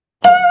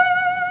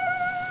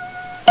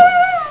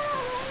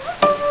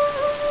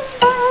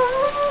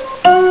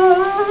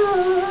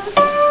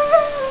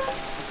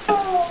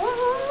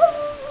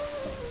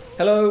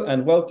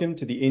and welcome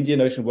to the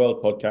Indian Ocean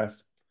World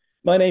podcast.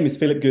 My name is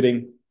Philip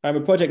Gooding. I'm a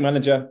project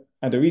manager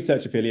and a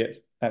research affiliate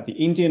at the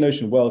Indian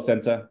Ocean World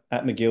Centre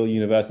at McGill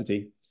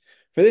University.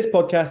 For this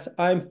podcast,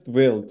 I'm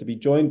thrilled to be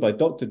joined by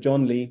Dr.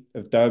 John Lee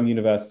of Durham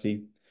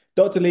University.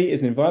 Dr. Lee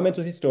is an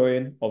environmental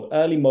historian of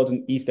early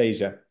modern East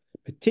Asia,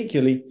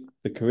 particularly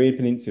the Korean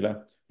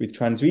Peninsula, with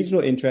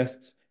transregional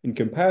interests in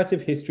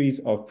comparative histories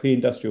of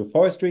pre-industrial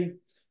forestry,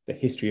 the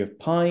history of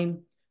pine,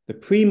 the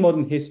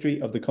pre-modern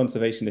history of the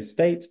conservationist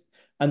state,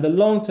 and the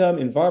long-term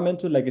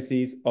environmental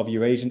legacies of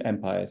Eurasian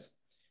empires.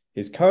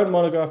 His current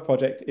monograph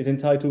project is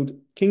entitled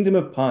Kingdom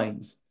of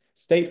Pines,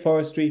 State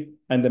Forestry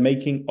and the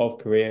Making of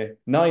Korea,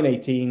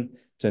 918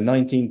 to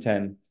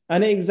 1910,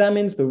 and it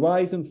examines the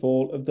rise and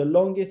fall of the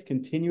longest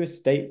continuous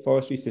state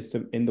forestry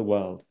system in the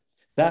world,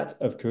 that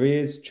of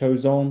Korea's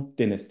Joseon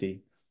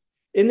dynasty.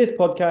 In this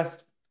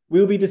podcast,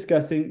 we'll be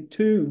discussing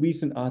two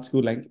recent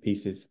article-length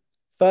pieces.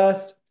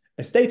 First,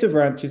 A State of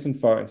Ranches and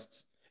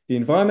Forests, the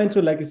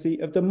environmental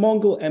legacy of the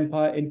Mongol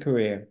Empire in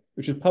Korea,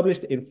 which was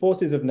published in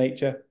Forces of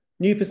Nature,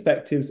 New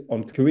Perspectives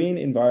on Korean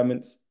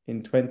Environments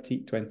in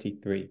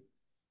 2023.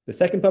 The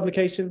second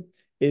publication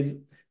is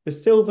The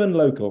Sylvan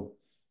Local,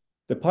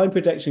 the Pine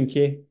Protection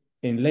Kit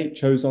in Late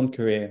Joseon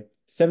Korea,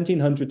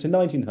 1700 to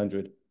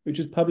 1900, which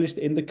was published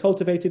in The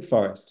Cultivated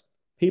Forest,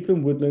 People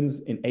and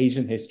Woodlands in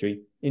Asian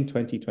History in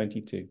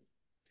 2022.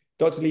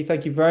 Dr. Lee,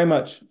 thank you very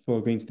much for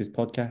agreeing to this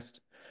podcast.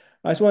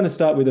 I just want to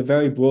start with a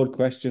very broad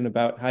question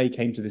about how you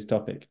came to this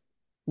topic.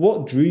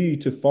 What drew you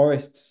to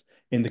forests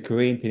in the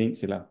Korean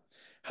Peninsula?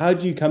 How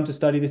did you come to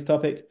study this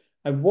topic?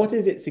 And what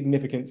is its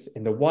significance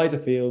in the wider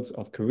fields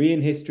of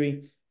Korean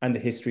history and the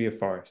history of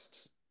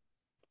forests?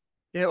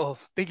 Yeah, well,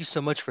 thank you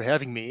so much for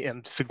having me.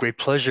 It's a great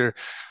pleasure.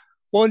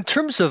 Well, in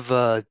terms of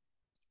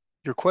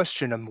your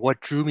question on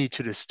what drew me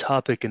to this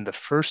topic in the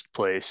first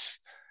place,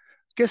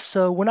 I guess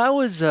when I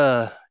was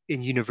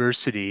in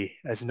university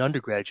as an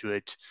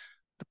undergraduate,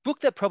 the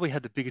book that probably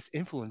had the biggest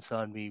influence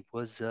on me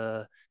was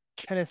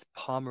Kenneth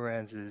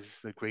Pomeranz's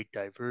The Great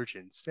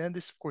Divergence. And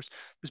this, of course,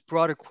 this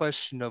broader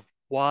question of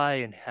why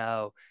and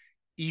how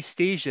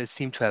East Asia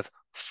seemed to have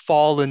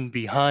fallen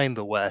behind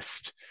the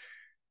West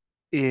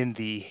in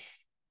the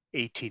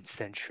 18th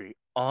century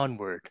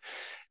onward.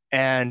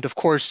 And of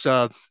course,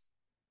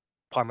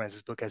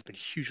 Pomeranz's book has been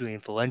hugely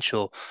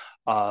influential,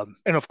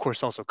 and of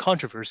course also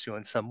controversial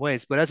in some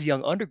ways. But as a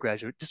young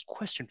undergraduate, this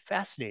question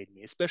fascinated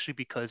me, especially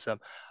because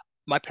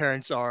my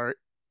parents are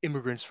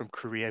immigrants from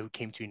Korea who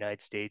came to the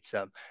United States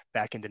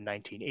back in the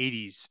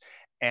 1980s.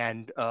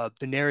 And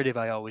the narrative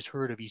I always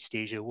heard of East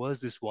Asia was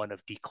this one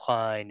of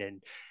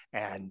decline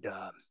and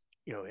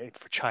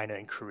for China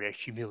and Korea,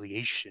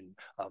 humiliation,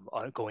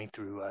 going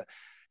through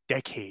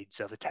decades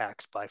of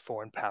attacks by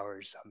foreign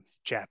powers,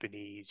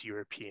 Japanese,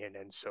 European,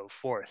 and so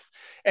forth.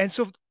 And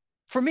so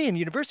for me in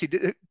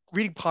university,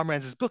 reading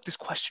Pomeranz's book, this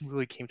question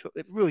really came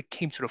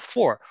to the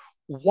fore.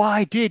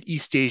 Why did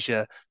East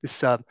Asia,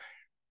 this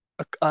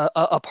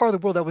a part of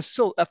the world that was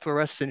so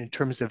effervescent in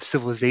terms of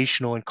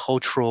civilizational and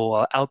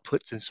cultural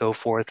outputs and so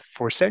forth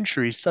for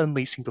centuries,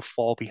 suddenly seem to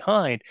fall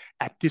behind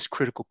at this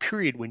critical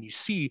period when you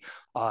see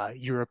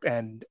Europe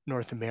and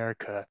North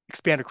America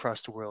expand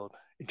across the world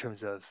in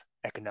terms of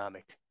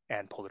economic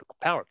and political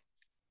power?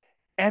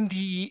 And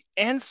the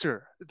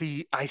answer,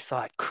 I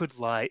thought, could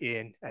lie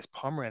in, as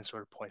Pomeranz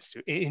sort of points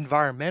to,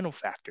 environmental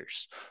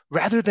factors,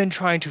 rather than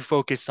trying to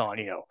focus on,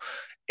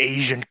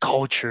 Asian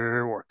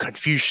culture or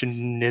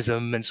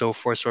Confucianism and so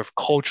forth, sort of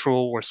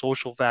cultural or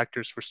social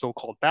factors for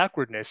so-called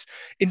backwardness,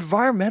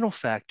 environmental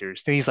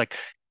factors, things like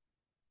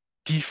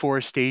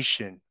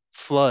deforestation,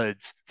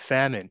 floods,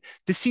 famine.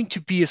 This seemed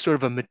to be a sort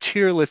of a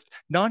materialist,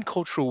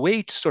 non-cultural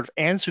way to sort of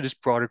answer this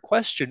broader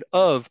question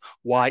of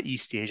why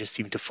East Asia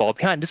seemed to fall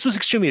behind. This was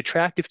extremely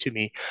attractive to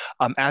me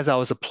as I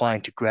was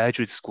applying to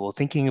graduate school,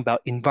 thinking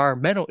about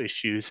environmental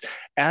issues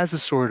as a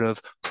sort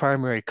of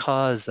primary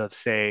cause of,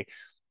 say,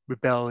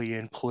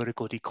 rebellion,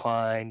 political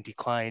decline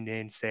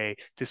in, say,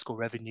 fiscal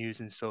revenues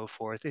and so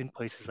forth in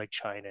places like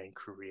China and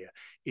Korea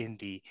in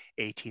the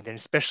 18th and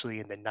especially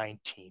in the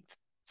 19th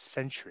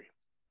century.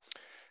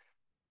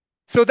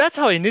 So that's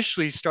how I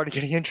initially started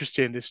getting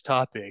interested in this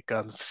topic,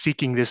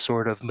 seeking this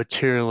sort of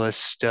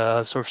materialist,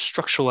 sort of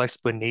structural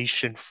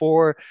explanation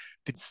for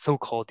the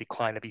so-called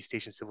decline of East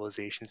Asian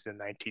civilizations in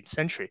the 19th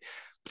century.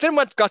 But then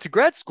I got to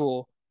grad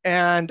school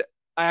and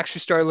I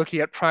actually started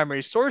looking at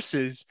primary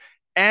sources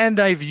and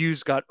my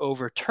views got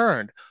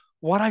overturned.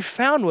 What I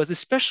found was,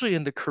 especially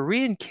in the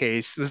Korean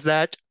case, was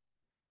that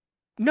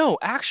no,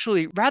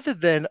 actually, rather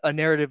than a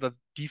narrative of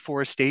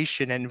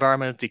deforestation and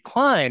environmental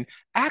decline,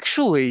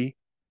 actually,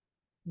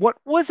 what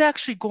was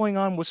actually going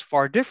on was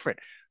far different.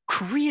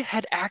 Korea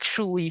had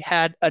actually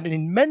had an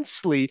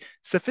immensely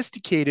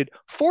sophisticated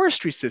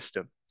forestry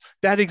system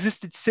that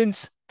existed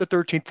since the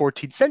 13th,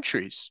 14th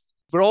centuries,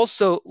 but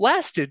also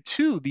lasted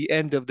to the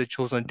end of the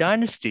Joseon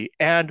dynasty.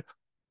 And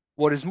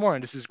what is more,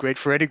 and this is great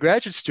for any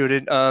graduate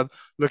student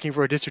looking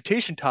for a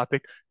dissertation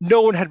topic,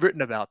 no one had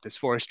written about this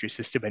forestry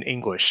system in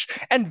English,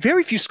 and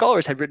very few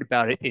scholars had written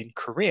about it in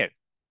Korean.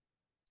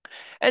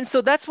 And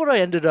so that's what I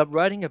ended up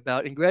writing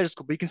about in graduate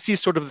school. But you can see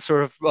sort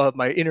of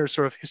my inner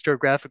sort of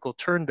historiographical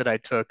turn that I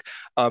took,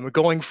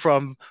 going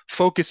from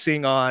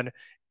focusing on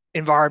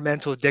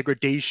environmental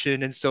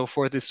degradation and so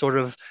forth, this sort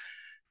of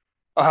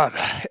um,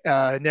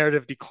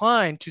 narrative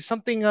decline to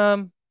something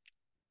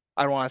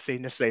I don't want to say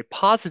necessarily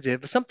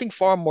positive, but something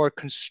far more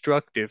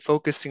constructive,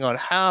 focusing on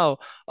how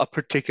a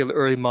particular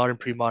early modern,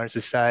 pre-modern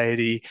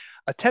society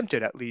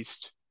attempted at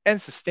least and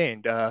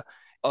sustained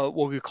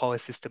what we call a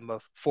system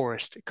of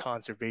forest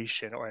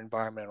conservation or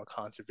environmental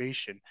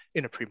conservation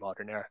in a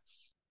pre-modern era.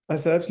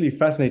 That's an absolutely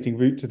fascinating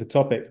route to the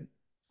topic.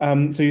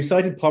 So you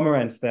cited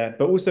Pomerantz there,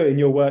 but also in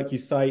your work, you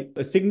cite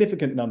a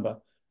significant number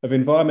of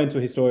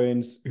environmental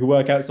historians who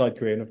work outside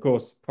Korea. And of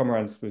course,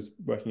 Pomerantz was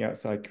working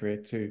outside Korea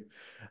too.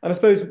 And I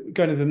suppose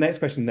kind of the next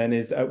question then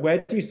is,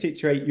 where do you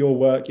situate your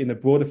work in the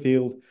broader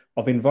field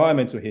of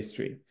environmental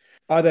history?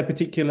 Are there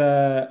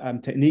particular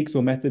techniques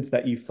or methods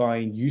that you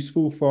find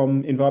useful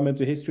from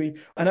environmental history?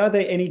 And are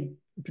there any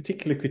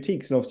particular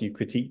critiques, and obviously you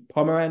critique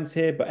Pomerantz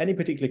here, but any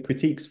particular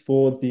critiques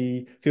for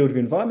the field of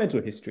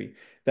environmental history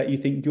that you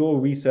think your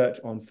research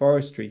on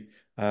forestry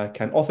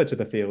can offer to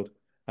the field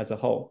as a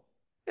whole?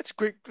 It's a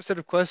great set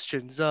of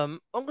questions. I'm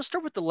going to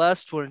start with the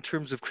last one in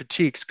terms of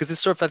critiques, because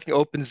this sort of, I think,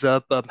 opens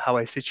up how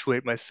I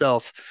situate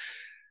myself.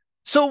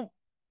 So,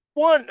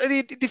 one,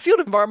 the field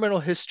of environmental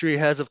history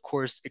has, of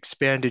course,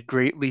 expanded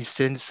greatly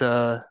since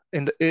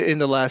in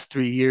the last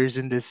 3 years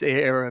in this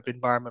era of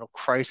environmental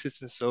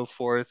crisis and so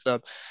forth.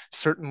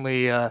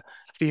 Certainly, the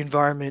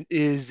environment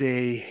is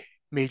a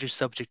major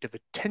subject of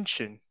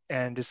attention,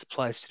 and this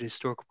applies to the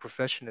historical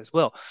profession as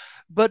well.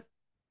 But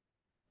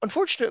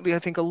unfortunately, I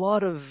think a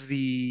lot of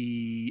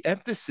the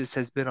emphasis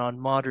has been on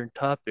modern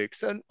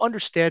topics, and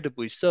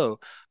understandably so.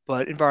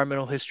 But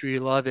environmental history,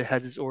 a lot of it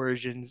has its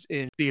origins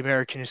in the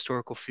American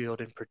historical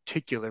field in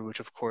particular, which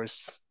of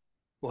course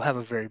will have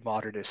a very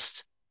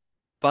modernist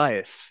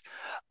bias.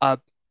 Uh,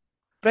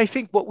 but I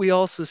think what we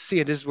also see,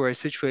 and this is where I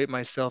situate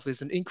myself,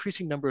 is an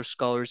increasing number of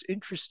scholars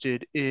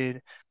interested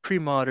in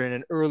pre-modern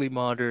and early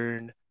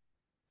modern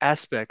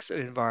aspects of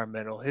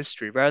environmental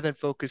history rather than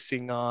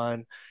focusing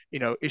on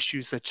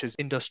issues such as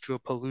industrial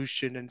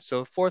pollution and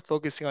so forth,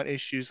 focusing on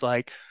issues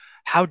like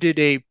how did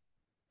a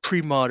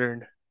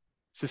pre-modern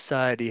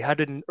society, how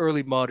did an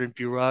early modern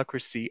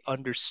bureaucracy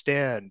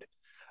understand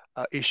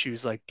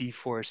issues like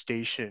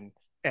deforestation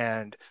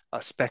and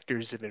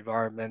specters of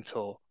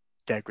environmental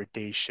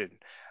degradation.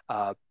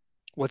 Uh,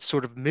 what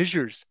sort of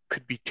measures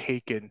could be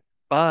taken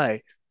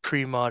by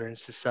pre-modern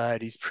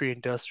societies,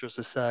 pre-industrial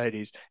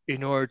societies,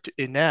 in order to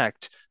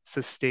enact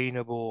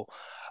sustainable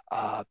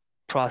uh,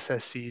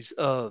 processes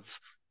of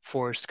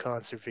forest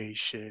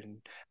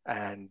conservation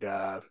and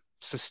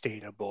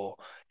sustainable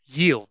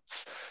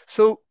yields.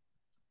 So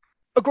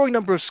a growing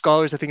number of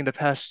scholars, I think, in the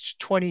past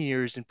 20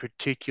 years in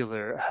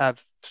particular,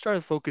 have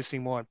started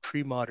focusing more on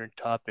pre-modern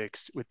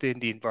topics within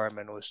the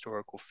environmental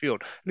historical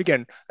field. And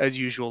again, as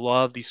usual, a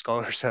lot of these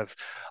scholars have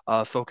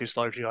focused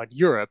largely on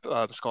Europe.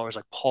 Scholars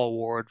like Paul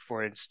Ward,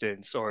 for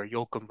instance, or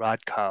Joachim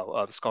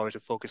Radkau, scholars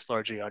have focused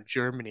largely on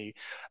Germany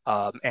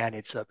and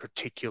its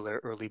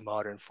particular early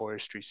modern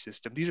forestry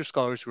system. These are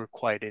scholars who were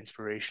quite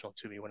inspirational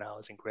to me when I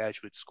was in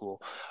graduate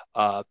school.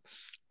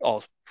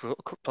 All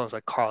Scholars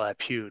like Carl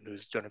Apune,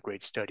 who's done a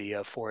great study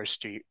of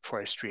forestry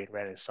in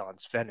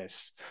Renaissance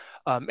Venice.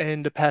 And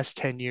in the past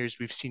 10 years,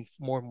 we've seen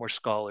more and more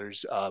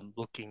scholars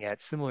looking at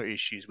similar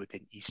issues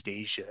within East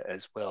Asia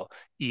as well.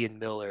 Ian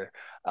Miller,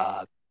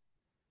 uh,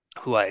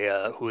 who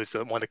is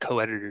one of the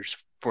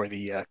co-editors for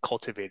the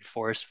Cultivated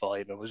Forest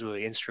volume and was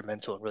really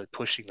instrumental in really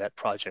pushing that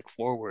project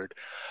forward.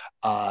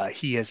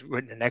 He has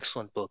written an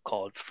excellent book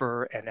called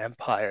Fur and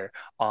Empire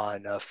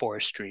on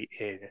forestry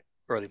in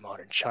early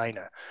modern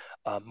China.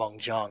 Meng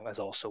Jiang has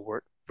also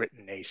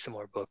written a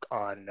similar book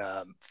on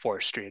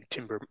forestry and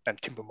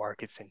timber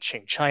markets in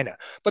Qing, China.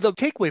 But the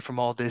takeaway from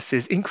all this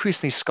is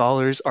increasingly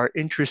scholars are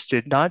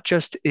interested not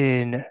just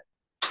in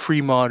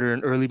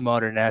pre-modern, early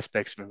modern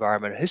aspects of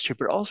environmental history,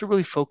 but also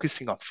really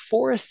focusing on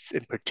forests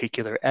in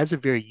particular as a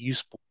very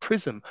useful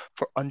prism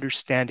for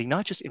understanding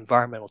not just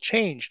environmental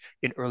change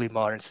in early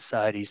modern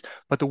societies,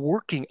 but the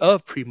working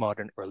of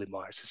pre-modern, early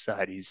modern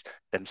societies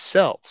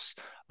themselves.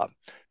 Um,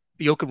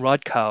 Joachim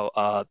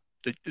Rodkau,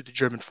 the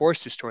German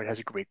forest historian, has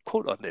a great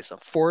quote on this.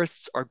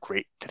 Forests are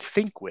great to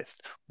think with.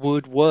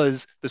 Wood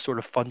was the sort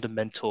of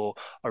fundamental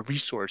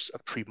resource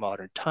of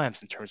pre-modern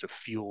times in terms of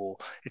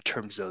fuel, in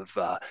terms of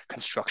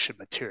construction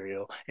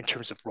material, in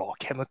terms of raw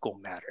chemical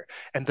matter.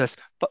 And thus,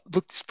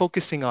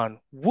 focusing on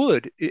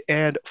wood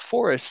and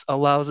forests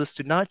allows us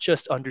to not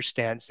just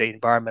understand, say,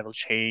 environmental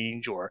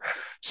change or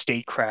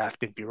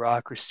statecraft and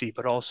bureaucracy,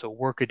 but also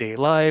workaday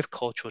life,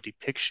 cultural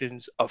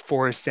depictions of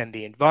forests and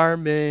the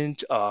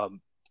environment,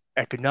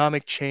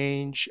 economic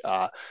change,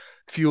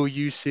 fuel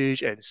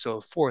usage, and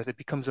so forth. It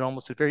becomes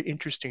almost a very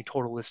interesting,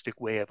 totalistic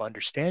way of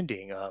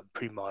understanding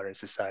pre-modern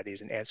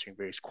societies and answering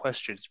various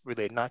questions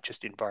related not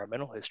just to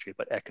environmental history,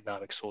 but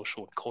economic,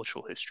 social, and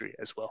cultural history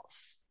as well.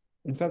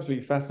 It's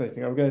absolutely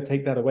fascinating. I'm going to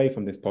take that away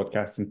from this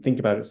podcast and think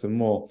about it some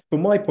more.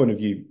 From my point of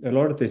view, a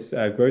lot of this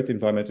growth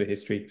environmental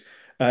history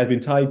has been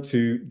tied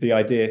to the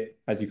idea,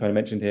 as you kind of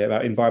mentioned here,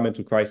 about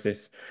environmental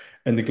crisis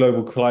and the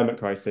global climate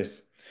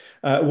crisis.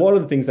 One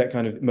of the things that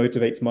kind of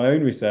motivates my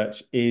own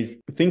research is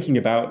thinking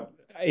about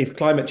if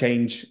climate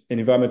change and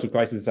environmental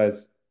crisis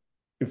as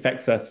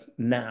affects us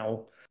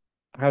now,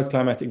 how's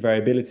climatic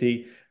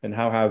variability and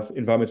how have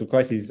environmental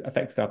crises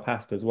affected our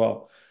past as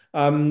well?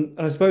 And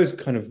I suppose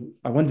kind of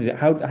I wondered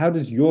how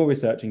does your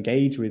research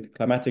engage with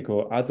climatic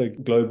or other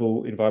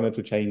global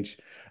environmental change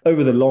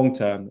over the long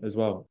term as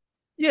well?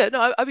 Yeah,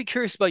 no, I'd be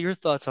curious about your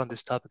thoughts on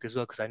this topic as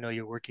well, because I know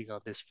you're working on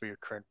this for your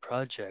current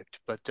project.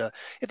 But yeah,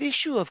 the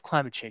issue of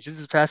climate change, this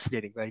is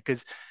fascinating, right?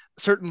 Because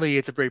certainly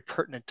it's a very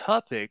pertinent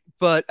topic,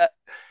 but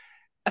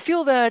I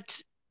feel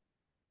that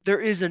there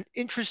is an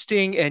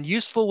interesting and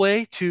useful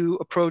way to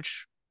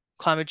approach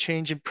climate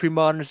change in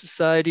pre-modern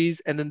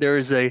societies, and then there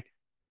is a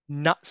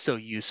not so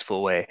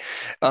useful way.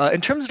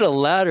 In terms of the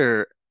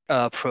latter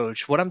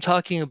approach, what I'm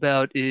talking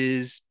about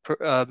is,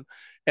 and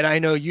I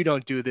know you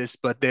don't do this,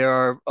 but there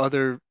are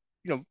other,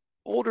 you know,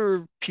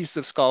 older pieces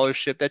of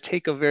scholarship that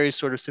take a very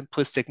sort of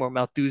simplistic, more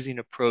Malthusian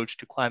approach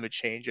to climate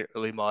change in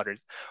early modern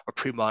or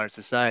pre-modern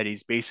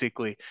societies.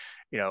 Basically,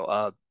 you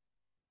know,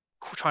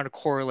 trying to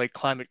correlate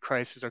climate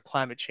crisis or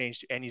climate change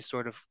to any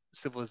sort of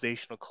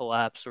civilizational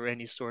collapse or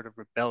any sort of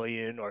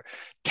rebellion or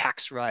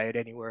tax riot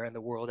anywhere in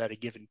the world at a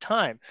given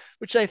time,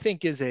 which I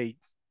think is a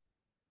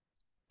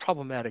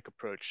problematic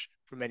approach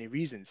for many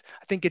reasons.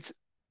 I think it's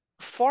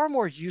far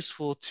more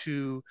useful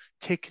to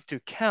take into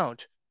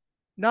account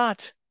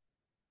not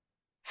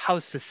how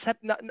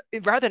susceptible,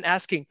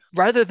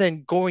 rather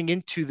than going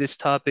into this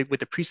topic with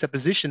the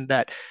presupposition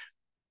that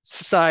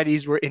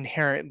societies were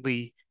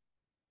inherently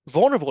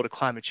vulnerable to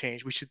climate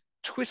change, we should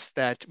twist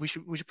that. We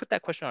should put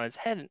that question on its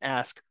head and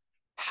ask,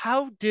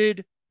 how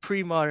did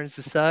pre-modern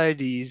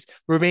societies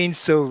remain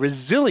so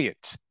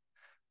resilient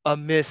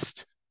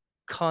amidst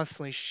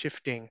constantly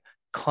shifting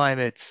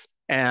climates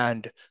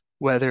and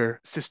weather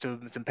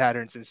systems and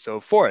patterns and so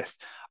forth?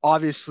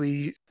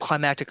 Obviously,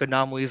 climatic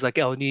anomalies like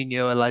El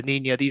Nino and La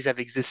Nina, these have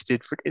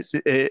existed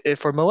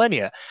for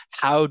millennia.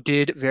 How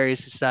did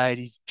various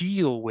societies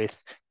deal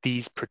with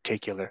these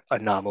particular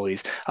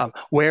anomalies?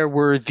 Where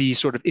were the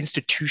sort of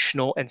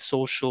institutional and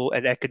social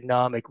and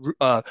economic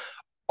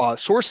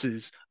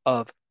sources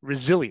of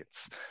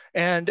resilience?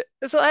 And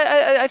so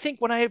I think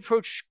when I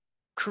approach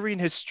Korean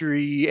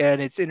history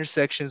and its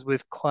intersections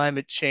with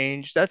climate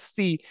change, that's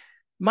the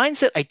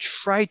mindset I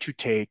try to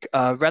take,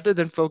 rather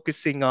than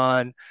focusing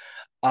on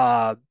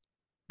uh,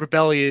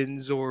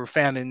 rebellions or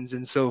famines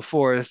and so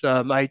forth.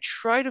 I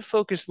try to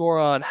focus more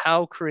on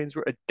how Koreans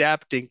were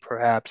adapting,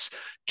 perhaps,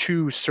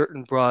 to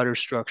certain broader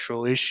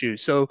structural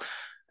issues. So,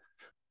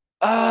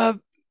 uh,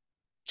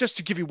 just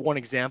to give you one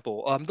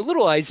example, the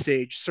Little Ice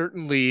Age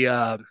certainly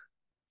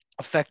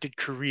affected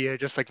Korea,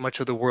 just like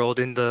much of the world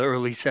in the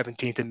early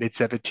 17th and mid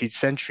 17th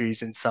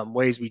centuries. In some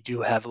ways, we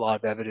do have a lot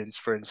of evidence,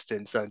 for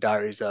instance, on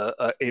diaries,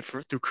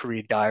 through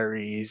Korean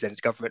diaries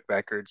and government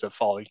records of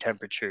falling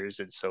temperatures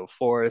and so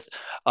forth,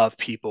 of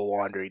people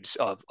wandering,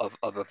 of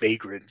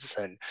vagrants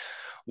and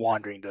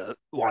wandering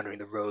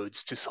the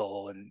roads to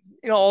Seoul,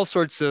 and all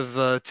sorts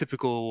of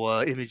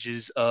typical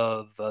images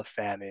of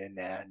famine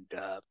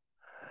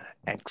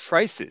and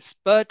crisis.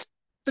 But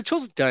the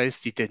Chosen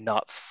Dynasty did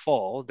not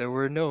fall. There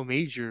were no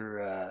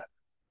major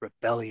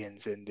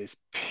rebellions in this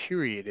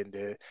period.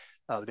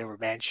 There were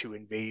Manchu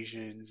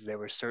invasions. There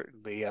were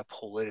certainly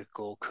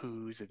political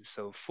coups and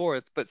so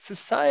forth. But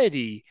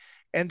society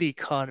and the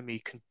economy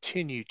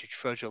continued to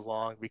trudge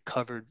along,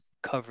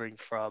 recovering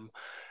from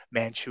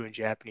Manchu and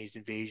Japanese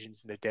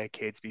invasions in the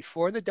decades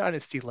before. And the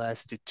dynasty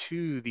lasted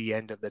to the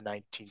end of the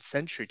 19th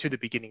century, to the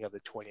beginning of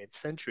the 20th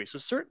century. So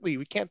certainly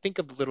we can't think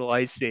of the Little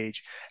Ice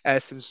Age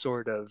as some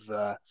sort of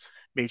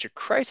major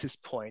crisis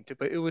point,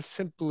 but it was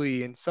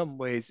simply in some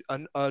ways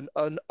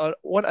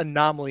one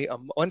anomaly,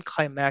 one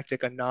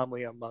climactic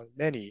anomaly among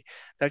many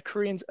that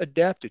Koreans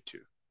adapted to.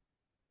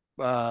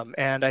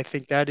 And I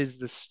think that is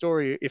the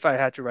story. If I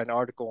had to write an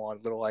article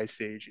on Little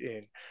Ice Age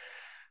in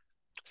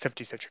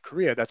 17th century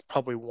Korea, that's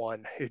probably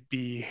one. It'd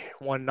be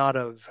one not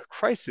of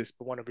crisis,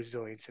 but one of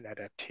resilience and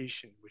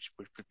adaptation, which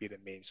would be the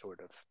main sort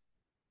of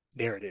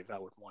narrative I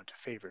would want to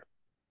favor,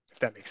 if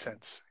that makes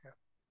sense. Yeah.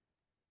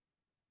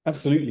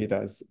 Absolutely, it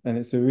does, and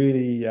it's a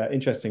really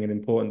interesting and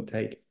important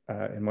take,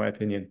 in my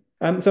opinion.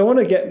 So I want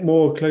to get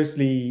more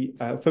closely,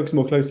 focus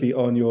more closely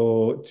on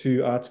your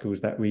two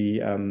articles that we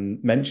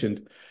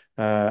mentioned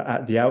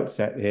at the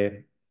outset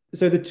here.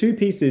 So the two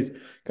pieces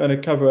kind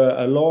of cover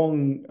a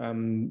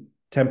long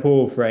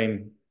temporal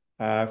frame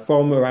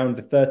from around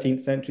the 13th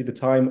century, the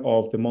time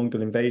of the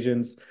Mongol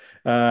invasions,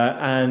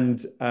 and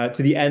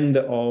to the end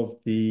of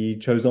the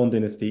Joseon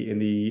dynasty in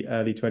the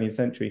early 20th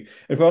century.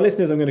 And for our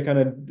listeners, I'm going to kind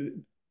of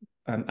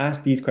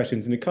ask these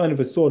questions in a kind of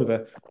a sort of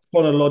a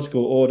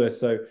chronological order.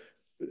 So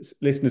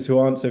listeners who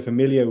aren't so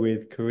familiar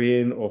with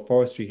Korean or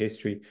forestry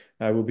history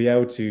will be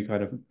able to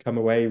kind of come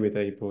away with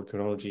a broad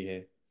chronology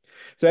here.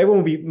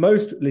 So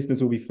most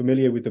listeners will be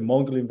familiar with the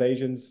Mongol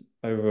invasions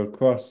over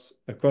across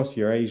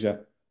Eurasia.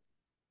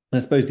 And I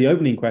suppose the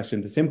opening question,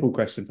 the simple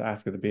question to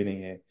ask at the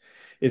beginning here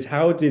is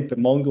how did the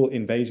Mongol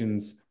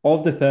invasions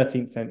of the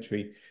 13th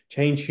century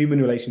change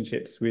human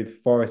relationships with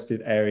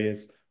forested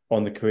areas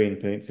on the Korean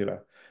Peninsula?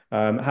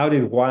 How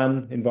did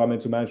Hwan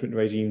environmental management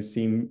regimes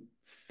seem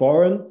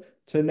foreign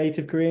to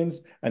native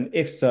Koreans? And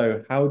if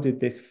so, how did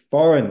this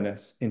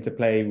foreignness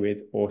interplay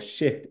with or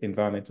shift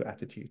environmental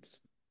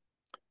attitudes?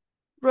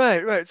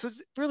 Right, right. So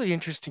it's a really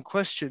interesting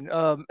question,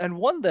 and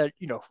one that,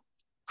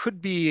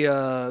 could be,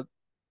 to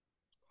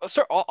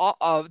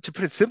put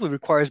it simply,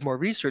 requires more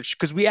research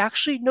because we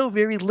actually know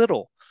very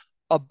little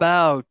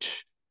about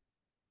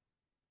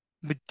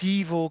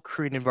medieval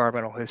Korean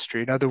environmental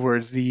history. In other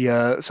words,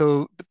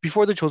 so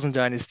before the Joseon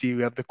Dynasty,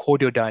 we have the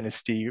Goryeo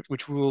Dynasty,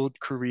 which ruled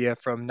Korea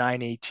from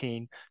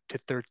 918 to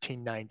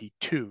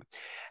 1392.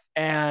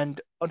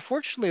 And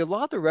unfortunately, a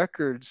lot of the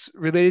records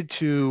related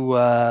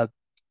to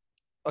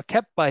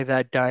kept by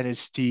that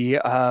dynasty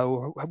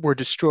were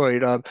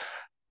destroyed,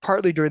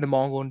 partly during the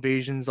Mongol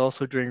invasions,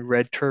 also during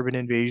Red Turban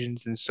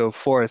invasions, and so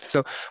forth.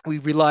 So we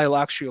rely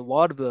actually a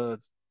lot of the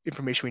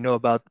information we know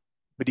about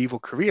medieval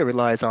Korea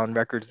relies on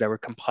records that were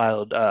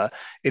compiled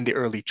in the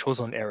early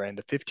Joseon era in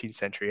the 15th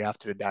century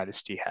after the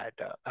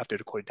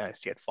Goryeo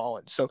dynasty had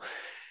fallen. So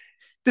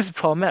this is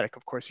problematic,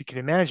 of course, you can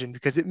imagine,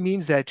 because it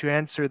means that to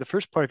answer the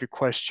first part of your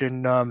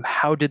question,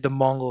 how did the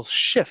Mongols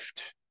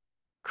shift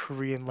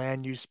Korean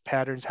land use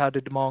patterns? How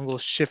did the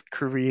Mongols shift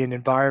Korean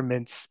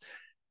environments?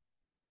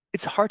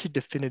 It's hard to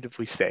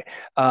definitively say.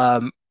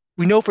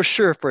 We know for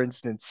sure, for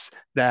instance,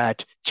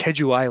 that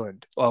Jeju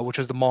Island, which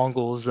was the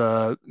Mongols'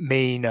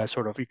 main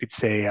sort of, you could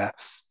say,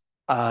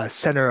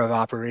 center of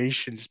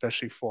operations,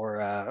 especially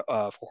for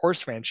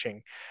horse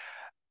ranching,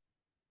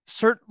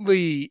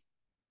 certainly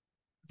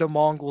the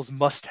Mongols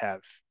must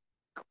have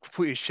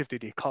completely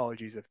shifted the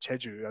ecologies of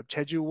Jeju.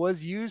 Jeju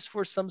was used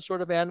for some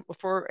sort of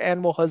for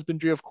animal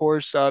husbandry, of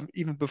course,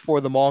 even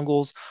before the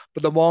Mongols,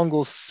 but the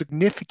Mongols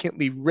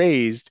significantly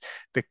raised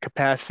the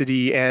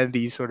capacity and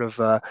the sort of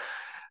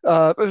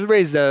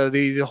raised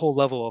the whole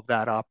level of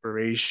that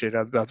operation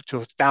up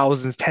to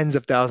thousands, tens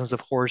of thousands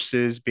of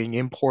horses being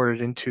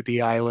imported into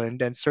the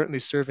island, and certainly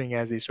serving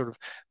as a sort of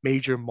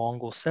major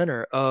Mongol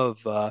center of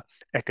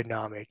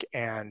economic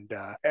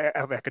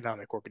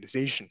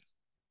organization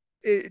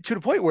to the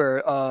point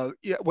where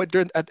yeah,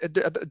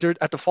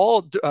 at the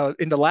fall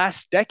in the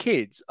last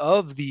decades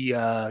of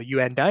the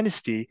Yuan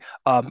dynasty,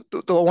 one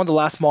of the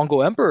last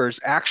Mongol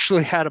emperors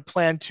actually had a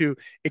plan to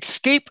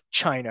escape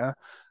China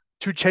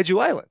to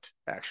Jeju Island,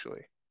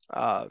 actually.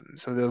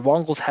 So the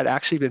Mongols had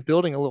actually been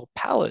building a little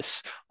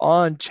palace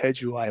on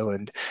Jeju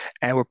Island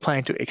and were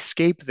planning to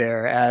escape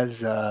there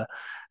as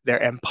their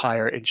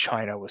empire in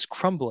China was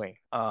crumbling.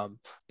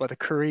 But the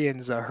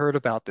Koreans heard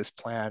about this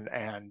plan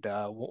and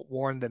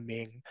warned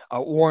the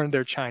warned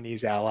their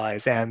Chinese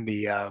allies, and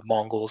the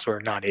Mongols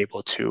were not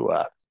able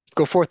to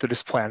go forth with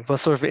this plan. But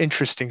sort of an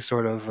interesting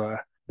sort of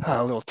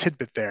little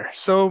tidbit there.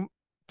 So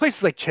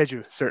places like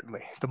Jeju,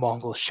 certainly, the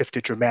Mongols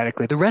shifted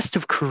dramatically. The rest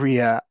of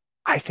Korea,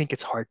 I think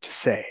it's hard to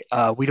say.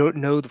 We don't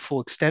know the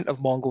full extent of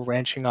Mongol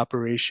ranching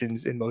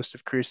operations in most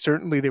of Korea.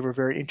 Certainly, they were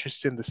very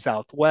interested in the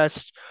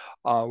Southwest,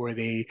 where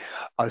they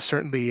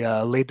certainly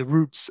laid the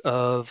roots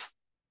of,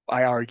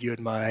 I argue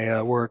in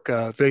my work,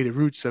 laid the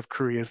roots of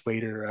Korea's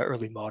later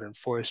early modern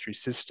forestry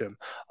system.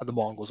 The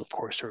Mongols, of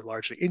course, are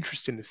largely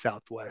interested in the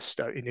Southwest,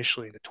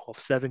 initially in the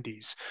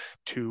 1270s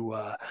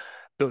to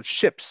build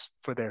ships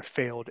for their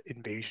failed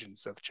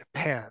invasions of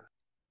Japan.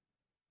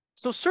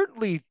 So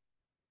certainly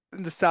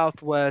in the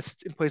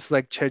Southwest, in places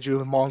like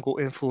Jeju, Mongol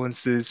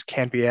influences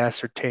can be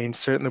ascertained,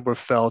 certainly were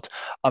felt.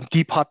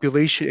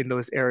 Depopulation in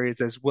those areas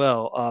as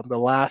well. The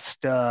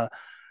last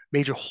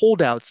major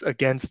holdouts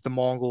against the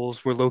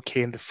Mongols were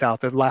located in the south.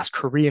 The last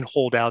Korean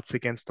holdouts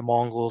against the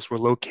Mongols were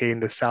located in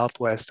the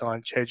southwest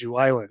on Jeju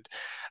Island.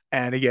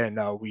 And again,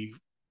 we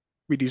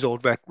read these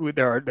old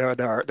there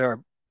are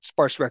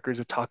sparse records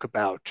that talk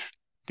about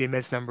the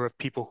immense number of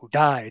people who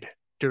died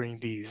during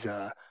these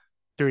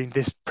during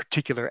this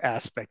particular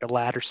aspect, the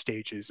latter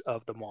stages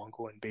of the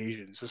Mongol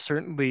invasion. So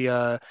certainly,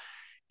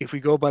 if we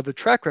go by the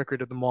track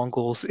record of the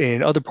Mongols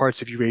in other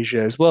parts of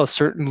Eurasia as well,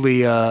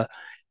 certainly a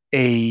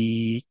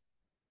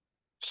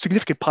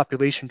significant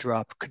population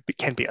drop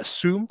can be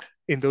assumed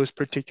in those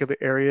particular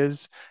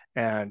areas,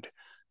 and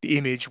the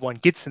image one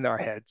gets in our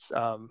heads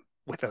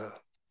with a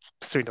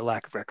considering the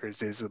lack of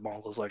records is the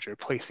Mongols largely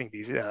replacing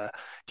these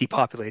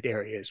depopulated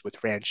areas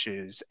with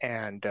ranches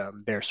and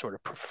their sort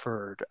of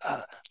preferred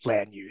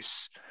land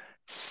use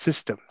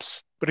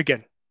systems. But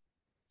again,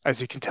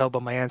 as you can tell by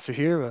my answer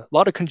here, a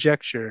lot of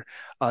conjecture,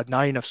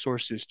 not enough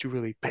sources to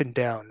really pin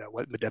down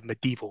what the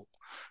medieval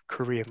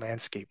Korean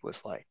landscape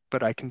was like.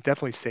 But I can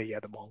definitely say, yeah,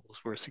 the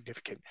Mongols were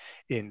significant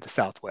in the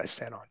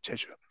southwest and on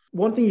Jeju.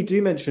 One thing you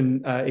do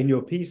mention in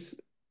your piece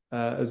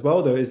as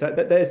well, though, is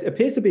that there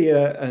appears to be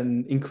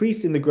an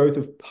increase in the growth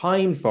of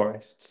pine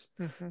forests,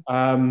 Mhm.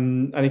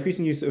 an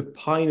increasing use of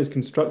pine as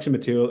construction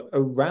material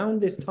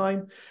around this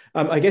time.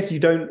 I guess you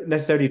don't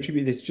necessarily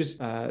attribute this just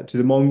to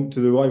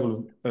the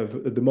arrival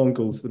of the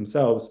Mongols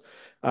themselves,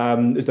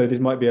 as though this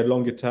might be a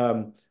longer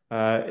term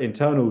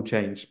internal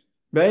change.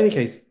 But in any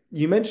case,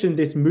 you mentioned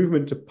this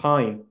movement to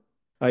pine.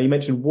 You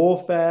mentioned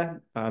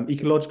warfare,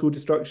 ecological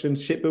destruction,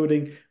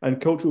 shipbuilding, and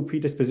cultural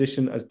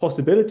predisposition as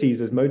possibilities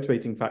as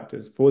motivating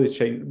factors for this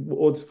change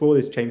or for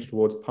this change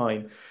towards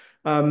pine.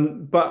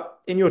 But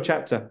in your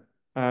chapter,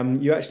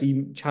 you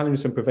actually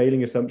challenged some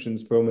prevailing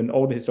assumptions from an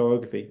older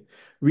historiography.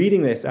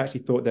 Reading this, I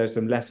actually thought there are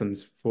some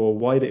lessons for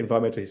wider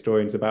environmental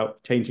historians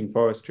about changing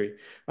forestry.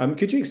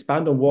 Could you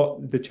expand on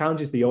what the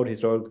challenges of the old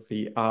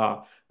historiography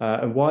are,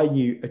 and why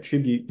you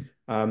attribute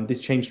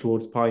this change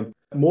towards pine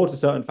more to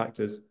certain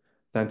factors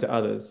than to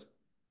others?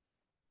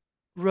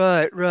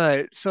 Right,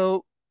 right.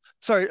 So,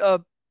 sorry,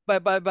 by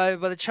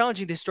the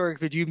challenging the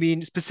historiography, do you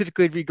mean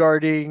specifically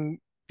regarding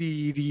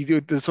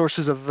the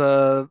sources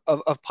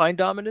of pine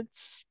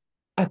dominance?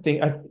 I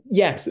think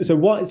yes. So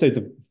what? So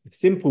the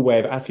simple way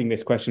of asking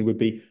this question would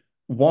be,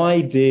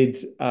 why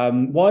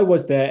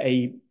was there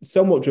a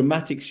somewhat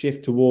dramatic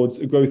shift towards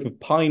a growth of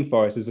pine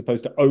forests as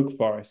opposed to oak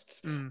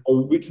forests, Mm,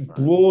 which right,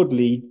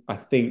 broadly, I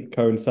think,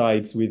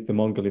 coincides with the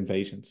Mongol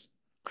invasions?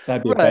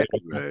 That'd be a better right, way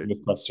of asking right. this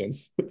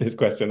questions. This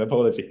question.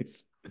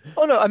 Apologies.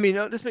 Oh no, I mean,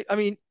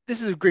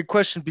 this is a great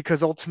question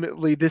because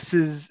ultimately this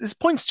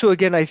points to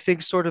again, I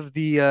think, sort of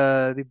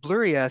the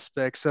blurry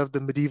aspects of the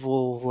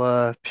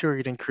medieval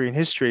period in Korean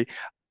history.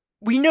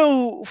 We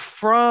know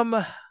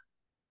from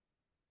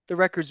the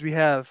records we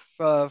have,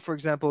 for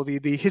example,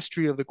 the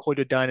history of the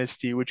Goryeo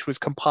dynasty, which was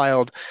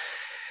compiled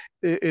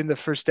in the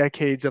first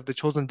decades of the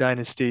Chosun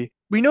dynasty.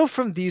 We know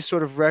from these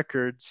sort of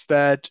records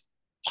that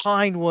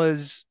pine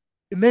was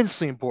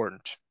immensely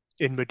important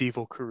in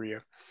medieval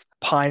Korea.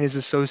 Pine is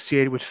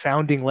associated with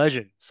founding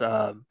legends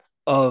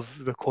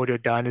of the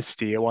Goryeo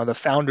dynasty. One of the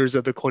founders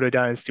of the Goryeo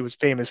dynasty was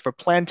famous for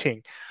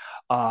planting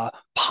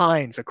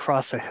pines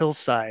across a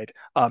hillside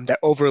that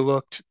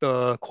overlooked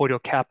the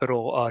Goryeo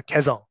capital,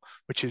 Kaesong,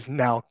 which is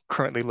now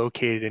currently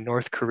located in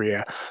North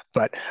Korea.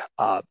 But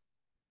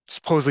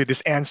supposedly,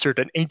 this answered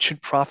an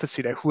ancient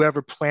prophecy that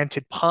whoever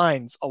planted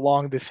pines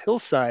along this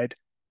hillside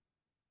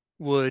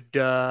would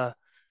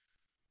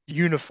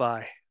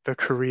unify the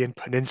Korean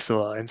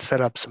peninsula and set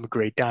up some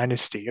great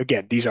dynasty.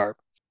 Again, these are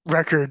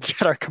records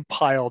that are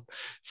compiled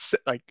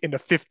like in the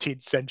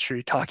 15th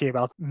century, talking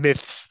about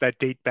myths that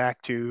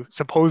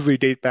supposedly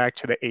date back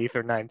to the 8th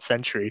or 9th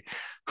century.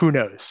 Who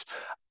knows?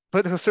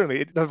 But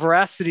certainly, the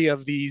veracity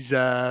of these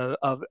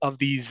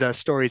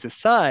stories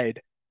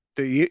aside,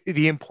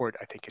 the import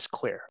I think is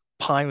clear.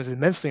 Pine was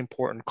immensely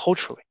important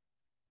culturally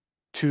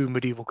to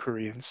medieval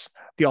Koreans.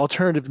 The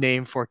alternative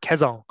name for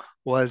Kaesong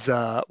was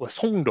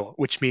Hongdo,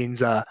 which means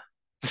the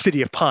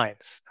city of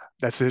pines.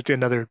 That's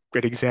another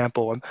great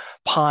example. And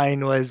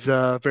pine was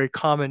very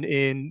common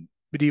in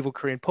medieval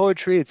Korean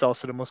poetry. It's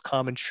also the most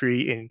common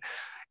tree in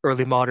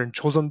early modern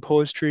Chosun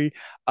poetry.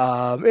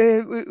 I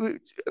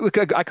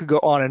could go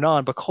on and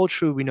on, but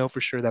culturally, we know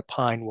for sure that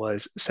pine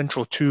was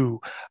central to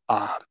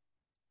uh,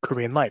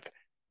 Korean life.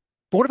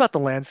 But what about the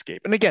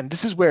landscape? And again,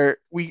 this is where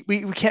we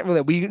can't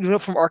really we know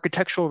from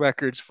architectural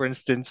records, for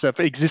instance, of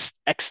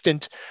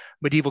extant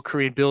medieval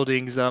Korean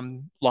buildings, a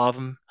lot of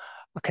them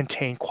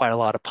contain quite a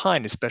lot of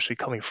pine, especially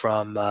coming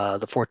from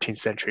the 14th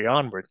century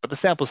onward. But the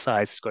sample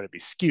size is going to be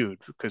skewed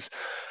because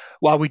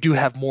while we do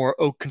have more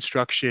oak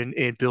construction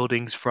in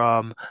buildings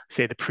from,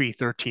 say, the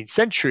pre-13th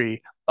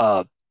century,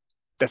 that's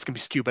going to be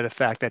skewed by the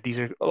fact that these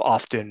are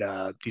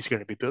going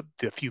to be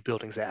the few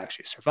buildings that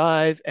actually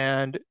survive,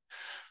 and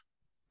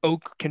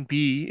oak can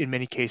be, in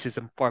many cases,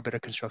 a far better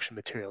construction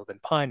material than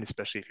pine,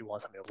 especially if you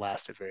want something to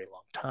last a very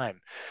long time.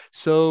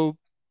 So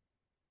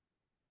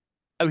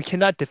we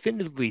cannot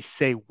definitively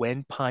say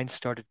when pine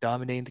started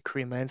dominating the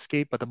Korean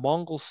landscape, but the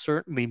Mongols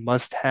certainly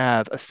must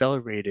have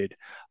accelerated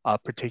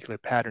particular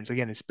patterns,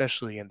 again,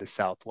 especially in the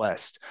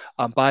Southwest.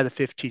 By the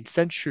 15th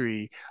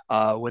century,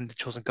 when the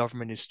Chosun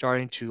government is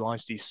starting to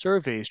launch these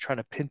surveys, trying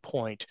to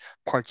pinpoint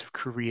parts of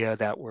Korea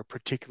that were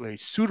particularly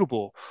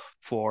suitable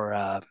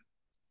for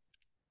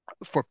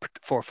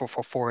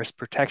for forest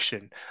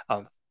protection,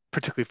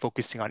 particularly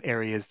focusing on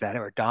areas that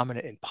are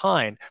dominant in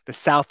pine. The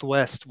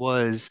Southwest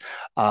was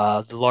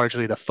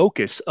largely the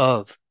focus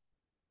of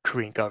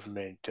Korean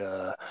government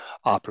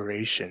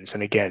operations.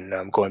 And again,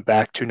 going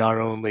back to not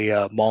only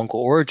Mongol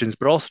origins,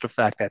 but also the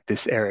fact that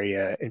this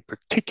area in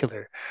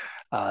particular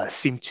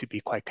seemed to be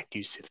quite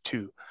conducive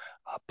to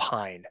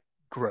pine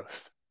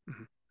growth.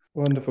 Mhm.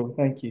 Wonderful,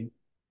 thank you.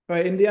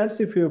 Right, in the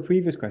answer to your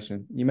previous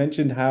question, you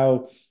mentioned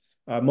how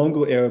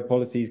Mongol era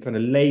policies kind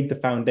of laid the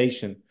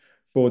foundation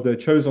for the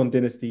Choson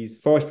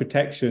dynasty's forest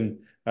protection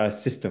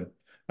system,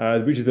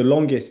 which is the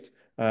longest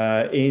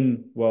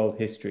in world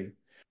history.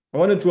 I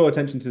want to draw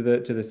attention to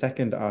the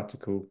second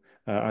article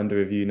under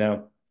review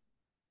now,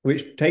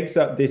 which takes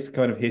up this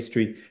kind of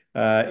history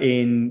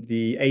in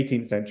the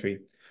 18th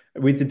century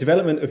with the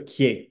development of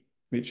Kie,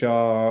 which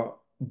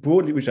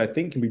I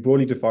think can be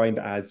broadly defined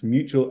as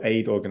mutual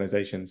aid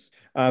organizations,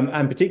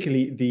 and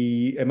particularly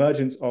the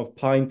emergence of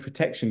pine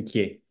protection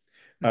Kie,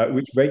 Mhm.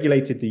 which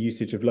regulated the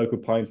usage of local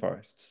pine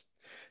forests.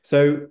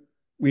 So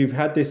we've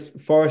had this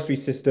forestry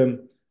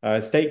system,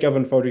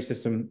 state-governed forestry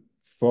system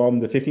from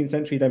the 15th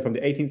century, then from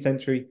the 18th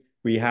century,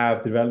 we have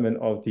the development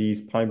of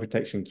these pine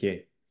protection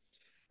Kie.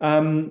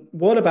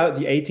 What about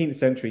the 18th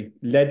century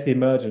led to the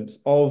emergence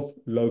of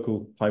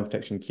local pine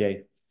protection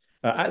kye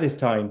at this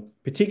time,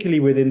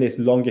 particularly within this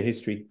longer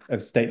history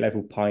of state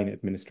level pine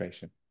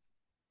administration?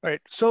 All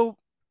right. So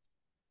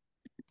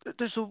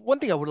there's one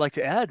thing I would like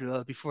to add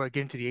before I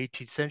get into the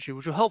 18th century,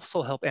 which will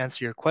help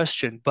answer your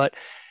question. But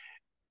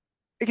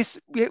I guess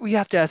we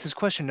have to ask this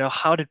question now: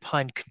 how did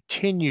pine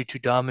continue to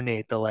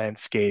dominate the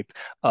landscape,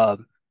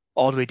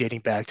 all the way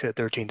dating back to the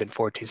 13th and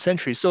 14th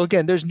centuries? So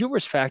again, there's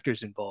numerous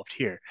factors involved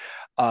here.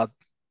 Uh,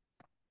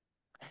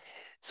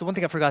 So one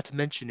thing I forgot to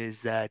mention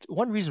is that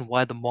one reason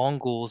why the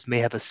Mongols may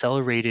have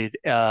accelerated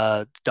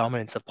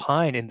dominance of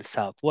pine in the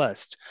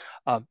Southwest,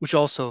 which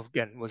also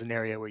again was an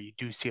area where you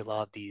do see a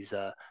lot of these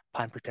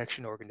pine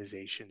protection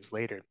organizations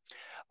later.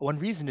 One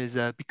reason is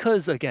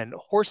because again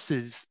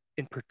horses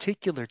in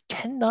particular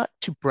tend not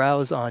to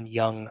browse on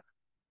young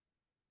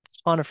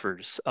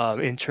conifers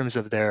in terms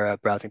of their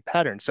browsing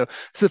patterns. So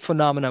this is a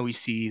phenomenon we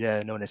see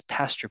known as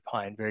pasture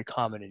pine, very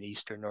common in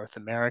eastern North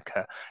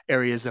America,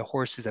 areas that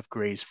horses have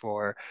grazed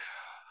for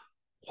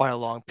quite a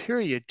long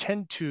period,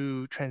 tend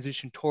to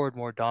transition toward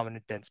more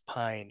dominant dense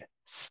pine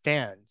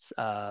stands.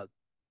 So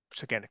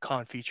again, a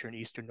common feature in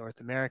Eastern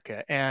North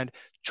America. And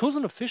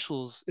chosen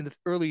officials in the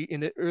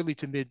early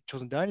to mid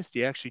Chosen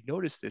Dynasty actually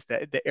noticed this,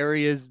 that the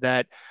areas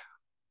that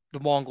the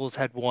Mongols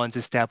had once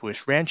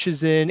established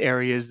ranches in,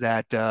 areas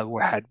that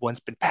had once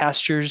been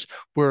pastures,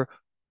 were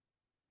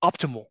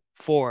optimal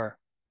for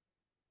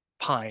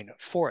pine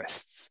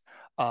forests.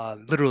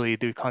 Literally,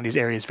 they call these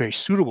areas very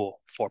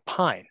suitable for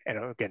pine, and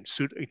again,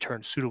 in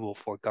turn, suitable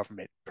for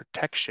government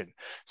protection.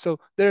 So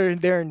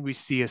therein we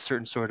see a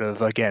certain sort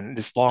of again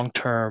this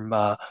long-term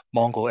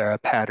Mongol era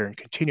pattern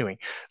continuing.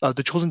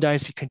 The Chosen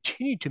Dynasty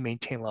continued to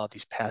maintain a lot of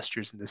these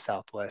pastures in the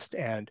southwest,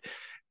 and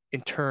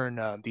in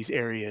turn, these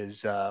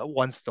areas,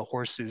 once the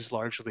horses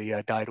largely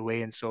died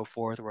away and so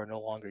forth, were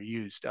no longer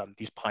used.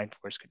 These pine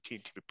forests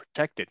continued to be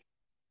protected.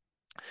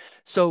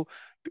 So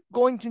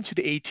going into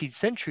the 18th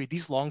century,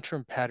 these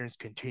long-term patterns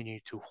continue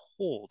to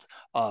hold.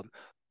 Um,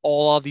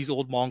 all of these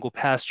old Mongol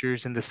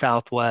pastures in the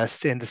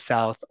southwest and the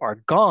south are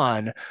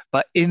gone,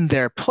 but in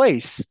their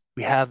place,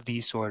 we have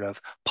these sort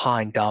of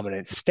pine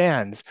dominant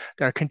stands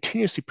that are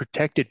continuously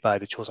protected by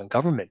the chosen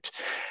government.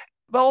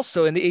 But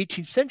also in the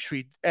 18th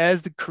century,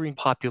 as the Korean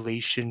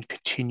population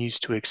continues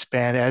to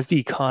expand, as the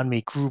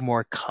economy grew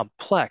more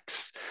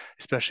complex,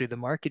 especially the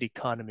market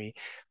economy,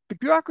 the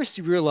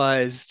bureaucracy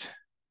realized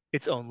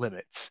its own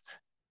limits.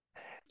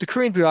 The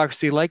Korean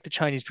bureaucracy, like the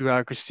Chinese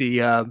bureaucracy,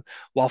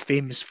 while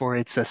famous for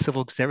its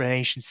civil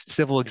examination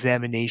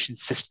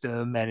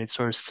system and its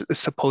sort of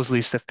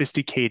supposedly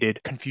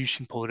sophisticated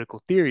Confucian political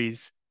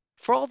theories,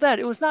 for all that,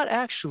 it was not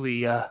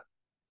actually an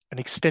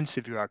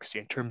extensive bureaucracy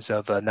in terms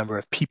of a number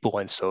of people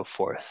and so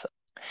forth.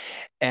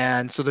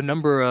 And so the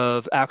number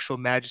of actual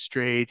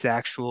magistrates,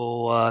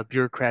 actual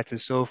bureaucrats, and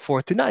so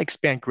forth did not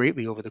expand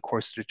greatly over the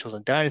course of the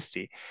Chosen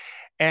Dynasty.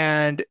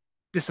 And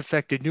this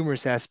affected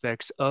numerous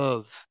aspects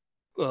of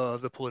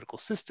the political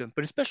system,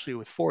 but especially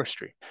with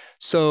forestry.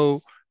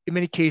 So, in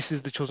many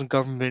cases, the chosen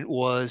government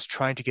was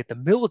trying to get the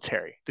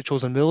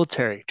chosen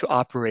military, to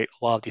operate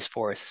a lot of these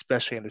forests,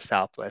 especially in the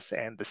Southwest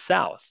and the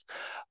South.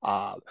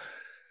 Uh,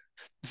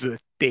 the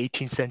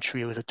 18th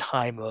century was a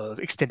time of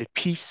extended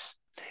peace,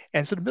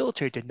 and so the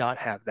military did not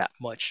have that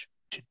much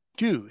to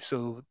do.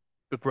 So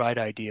the bright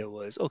idea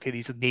was, okay,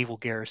 these are naval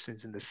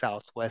garrisons in the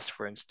Southwest,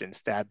 for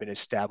instance, that have been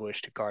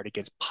established to guard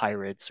against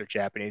pirates or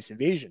Japanese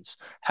invasions.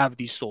 Have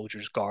these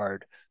soldiers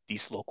guard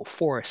these local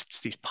forests,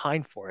 these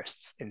pine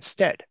forests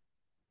instead.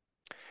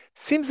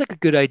 Seems like a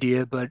good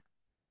idea, but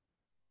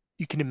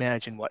you can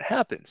imagine what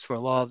happens for a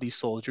lot of these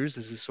soldiers.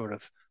 This is sort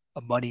of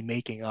a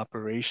money-making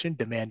operation,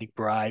 demanding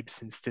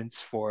bribes,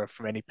 instance,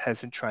 from any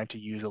peasant trying to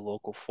use a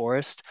local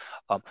forest.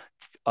 Um,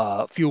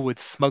 Fuelwood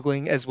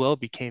smuggling as well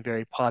became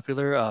very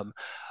popular.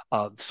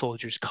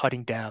 Soldiers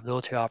cutting down,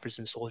 military officers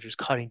and soldiers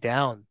cutting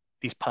down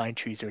these pine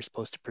trees they're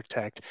supposed to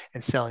protect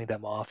and selling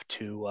them off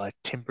to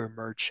timber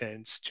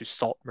merchants, to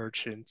salt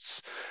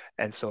merchants,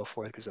 and so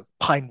forth, because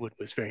pine wood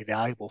was very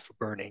valuable for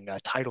burning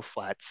tidal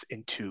flats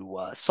into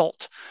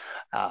salt,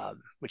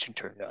 which in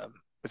turn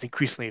was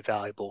increasingly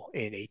valuable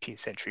in 18th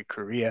century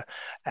Korea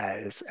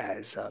as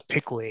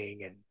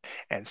pickling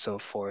and so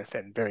forth,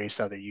 and various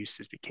other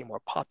uses became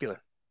more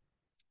popular.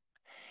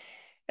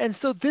 And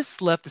so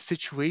this left a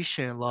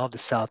situation in a lot of the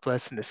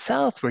Southwest and the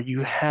South where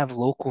you have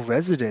local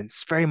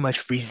residents very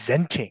much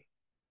resenting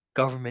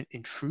government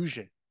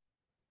intrusion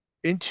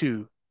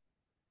into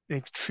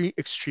an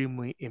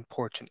extremely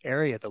important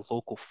area, the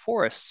local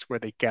forests where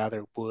they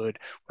gather wood,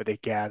 where they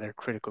gather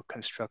critical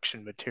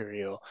construction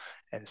material,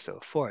 and so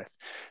forth.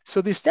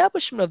 So the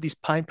establishment of these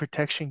pine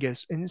protection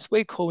gifts in this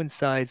way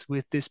coincides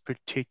with this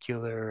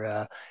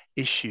particular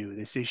issue,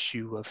 this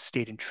issue of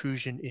state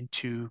intrusion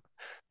into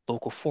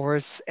local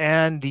forests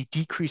and the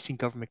decreasing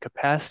government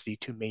capacity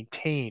to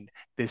maintain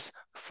this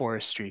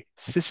forestry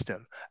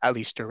system, at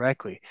least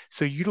directly.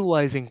 So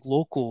utilizing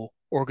local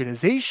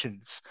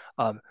organizations,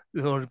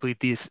 notably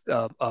this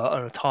an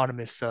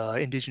autonomous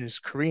indigenous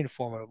Korean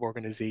form of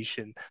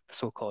organization, the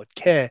so-called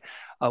Ke,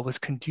 was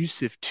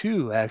conducive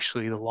to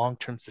actually the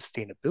long-term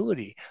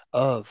sustainability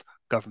of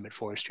government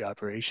forestry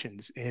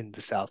operations in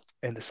the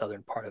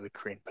southern part of the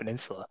Korean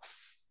Peninsula.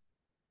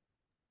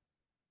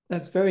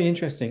 That's very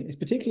interesting. It's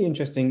particularly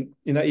interesting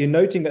in that you're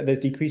noting that there's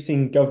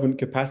decreasing government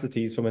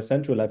capacities from a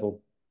central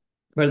level.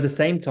 But at the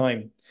same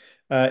time,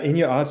 in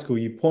your article,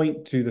 you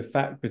point to the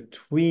fact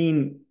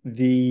between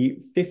the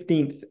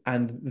 15th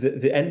and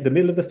the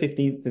middle of the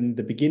 15th and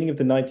the beginning of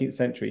the 19th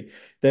century,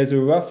 there's a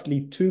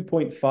roughly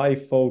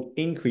 2.5-fold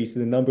increase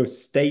in the number of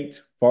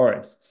state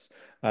forests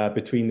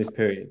between this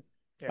period.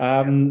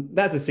 Yeah.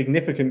 That's a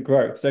significant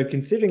growth. So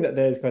considering that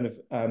there's kind of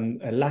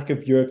a lack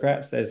of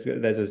bureaucrats,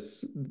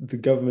 the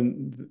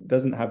government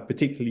doesn't have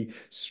particularly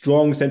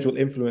strong central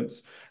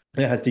influence.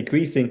 And it has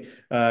decreasing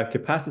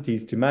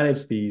capacities to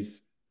manage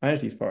these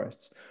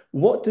forests.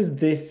 What does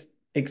this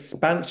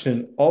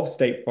expansion of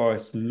state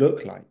forests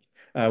look like?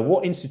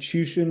 What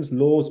institutions,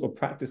 laws, or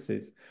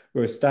practices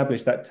were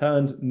established that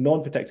turned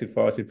non-protected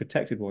forests into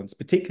protected ones,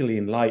 particularly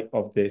in light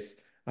of this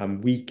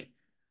weak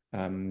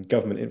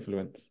government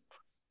influence?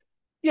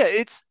 Yeah,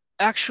 it's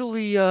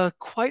actually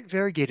quite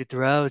variegated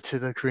throughout to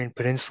the Korean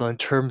Peninsula in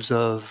terms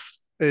of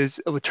as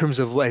you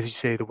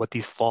say what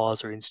these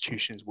laws or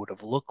institutions would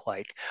have looked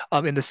like.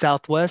 In the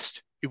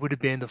Southwest, it would have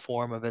been in the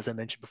form of, as I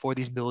mentioned before,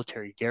 these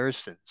military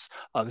garrisons,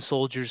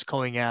 soldiers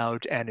going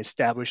out and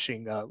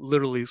establishing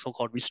literally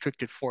so-called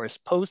restricted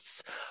forest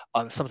posts,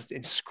 sometimes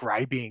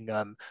inscribing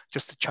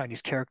just the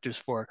Chinese characters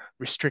for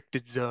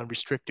restricted zone,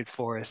 restricted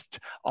forest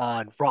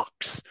on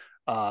rocks.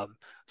 Um,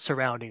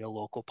 Surrounding a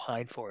local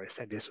pine forest,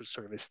 and this would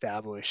sort of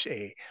establish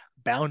a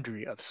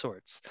boundary of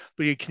sorts.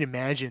 But you can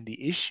imagine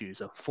the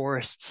issues of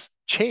forests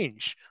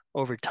change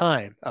over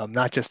time,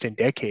 not just in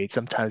decades,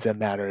 sometimes a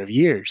matter of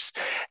years.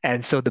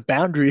 And so the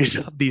boundaries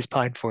of these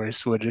pine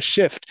forests would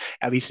shift,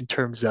 at least in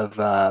terms of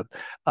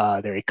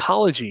their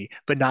ecology,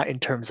 but not in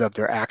terms of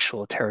their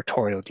actual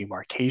territorial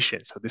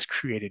demarcation. So this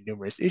created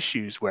numerous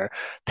issues where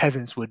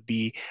peasants would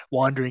be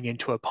wandering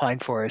into a pine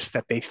forest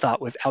that they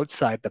thought was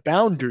outside the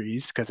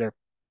boundaries because they're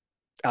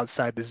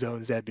outside the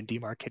zones that had been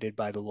demarcated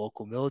by the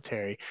local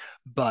military.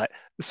 But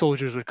the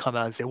soldiers would come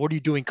out and say, "What are you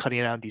doing cutting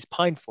down these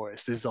pine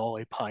forests? This is all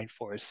a pine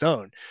forest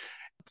zone."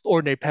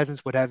 Ordinary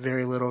peasants would have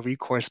very little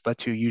recourse but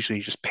to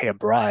usually just pay a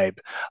bribe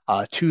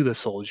to the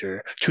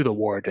soldier, to the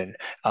warden,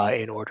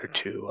 in order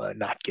to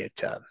not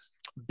get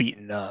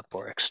beaten up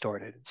or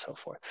extorted and so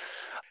forth.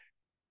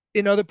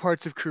 In other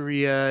parts of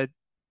Korea,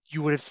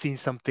 you would have seen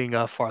something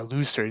far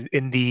looser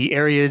in the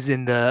areas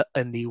in the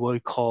what we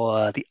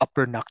call the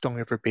Upper Nakdong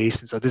River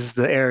Basin. So this is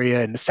the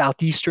area in the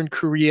southeastern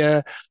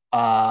Korea,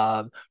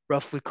 um,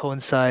 roughly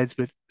coincides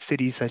with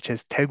cities such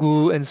as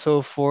Daegu and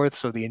so forth.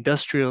 So the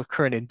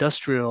current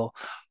industrial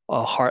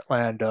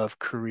heartland of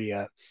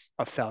Korea,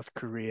 of South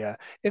Korea.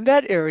 In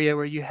that area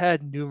where you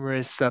had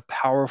numerous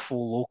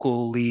powerful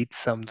local elites,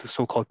 some the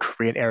so-called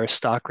Korean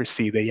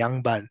aristocracy, the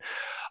Yangban,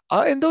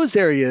 in those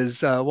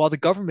areas, while the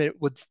government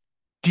would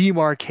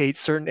demarcate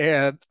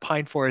certain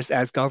pine forests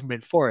as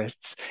government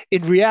forests,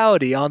 in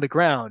reality, on the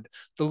ground,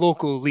 the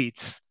local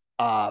elites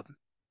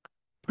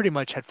pretty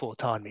much had full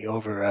autonomy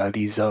over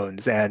these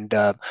zones and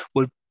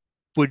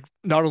would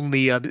not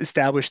only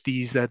establish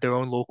these their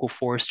own local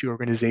forestry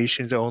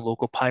organizations, their own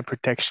local pine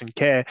protection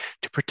care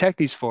to protect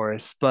these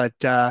forests, but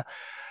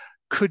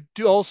could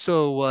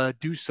also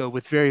do so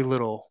with very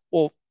little,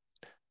 well,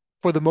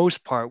 for the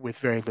most part, with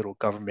very little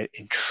government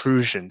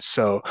intrusion.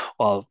 So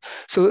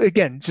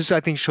again, just I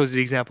think shows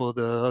the example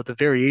of the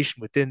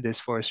variation within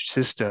this forest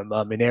system.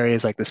 In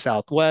areas like the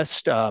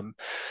Southwest,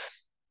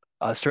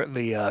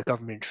 certainly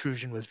government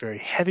intrusion was very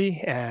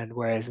heavy, and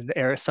whereas in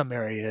some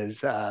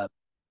areas,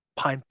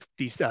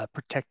 these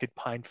protected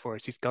pine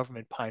forests, these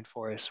government pine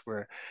forests,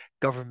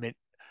 government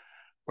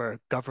were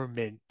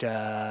government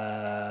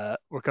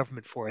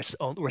forests,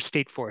 were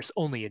state forests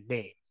only in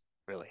name,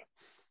 really,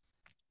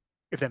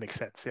 if that makes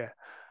sense. Yeah.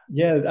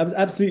 Yeah,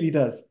 absolutely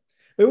does.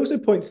 It also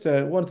points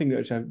to one thing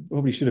which I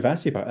probably should have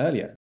asked you about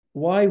earlier.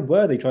 Why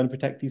were they trying to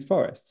protect these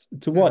forests?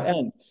 To what Mhm.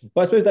 end?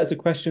 But I suppose that's a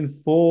question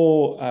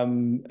for,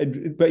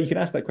 but you can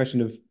ask that question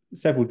of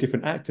several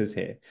different actors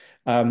here.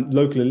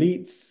 Local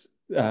elites,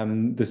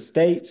 the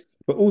state,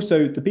 but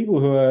also the people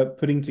who are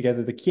putting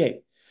together the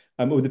Kie,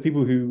 or the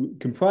people who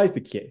comprise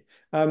the Kie.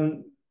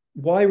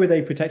 Why were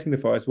they protecting the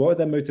forest? What were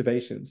their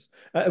motivations?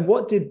 And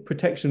what did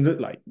protection look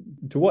like?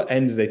 To what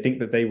ends do they think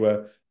that they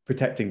were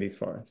protecting these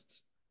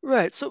forests?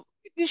 Right. So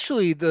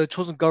initially, the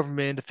Chosen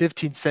government in the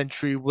 15th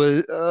century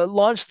was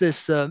launched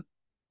this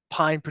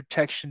pine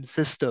protection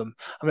system.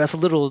 I mean, that's a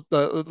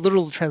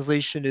literal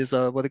translation is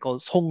what they call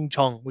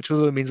Songjong, which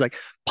literally means like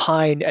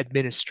pine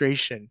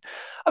administration.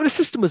 I mean, the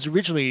system was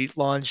originally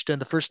launched in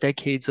the first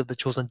decades of the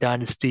Chosen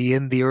dynasty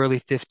in the early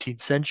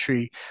 15th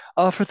century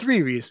for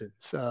three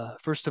reasons.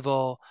 First of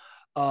all,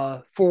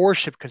 for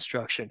warship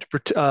construction,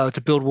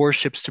 to build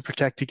warships to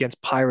protect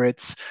against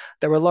pirates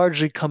that were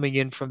largely coming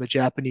in from the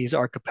Japanese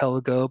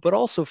archipelago, but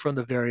also from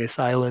the various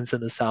islands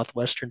in the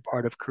southwestern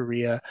part of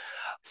Korea.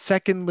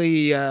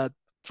 Secondly,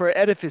 for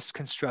edifice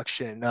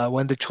construction,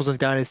 when the Joseon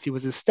Dynasty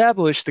was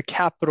established, the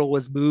capital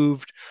was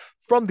moved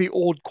from the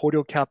old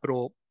Goryeo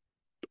capital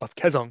of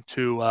Kaesong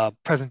to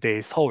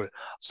present-day Seoul.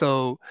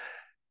 So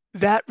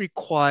that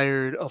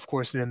required, of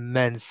course, an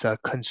immense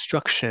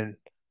construction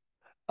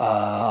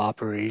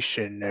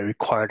operation. It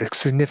required a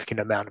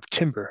significant amount of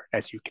timber,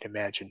 as you can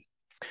imagine.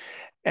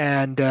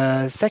 And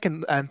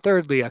second and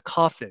thirdly,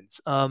 coffins.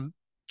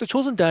 The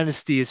Joseon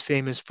dynasty is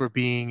famous for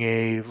being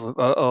a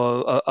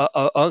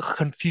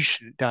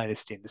Confucian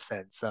dynasty in the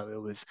sense.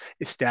 It was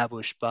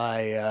established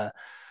by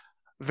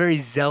very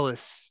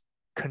zealous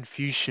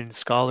Confucian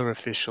scholar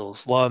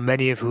officials,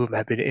 many of whom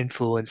have been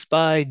influenced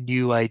by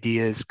new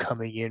ideas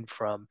coming in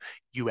from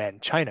Yuan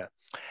China.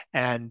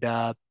 And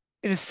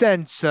in a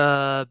sense,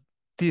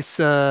 this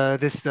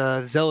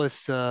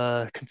zealous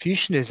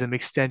Confucianism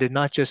extended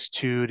not just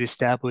to the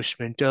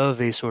establishment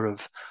of a sort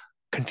of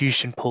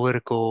Confucian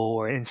political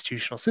or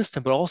institutional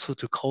system, but also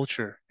to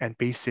culture and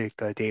basic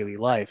daily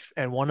life.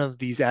 And one of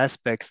these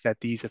aspects that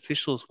these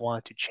officials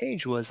wanted to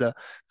change was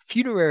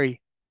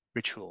funerary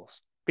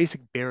rituals,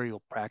 basic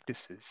burial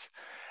practices.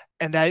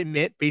 And that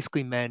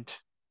basically meant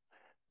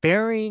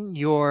burying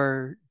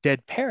your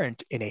dead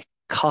parent in a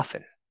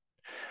coffin,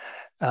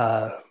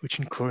 which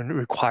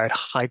required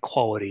high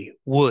quality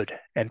wood,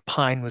 and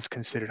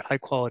high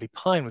quality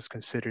pine was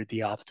considered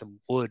the optimum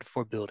wood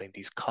for building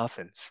these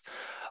coffins.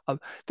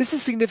 This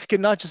is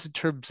significant not just in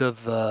terms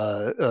of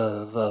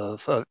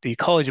the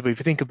ecology, but if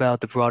you think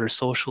about the broader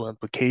social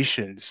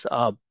implications.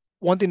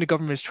 One thing the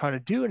government is trying to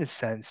do, in a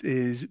sense,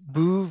 is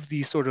move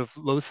the sort of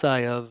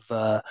loci of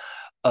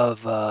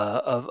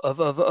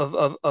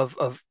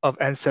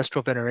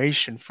ancestral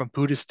veneration from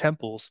Buddhist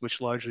temples, which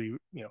largely,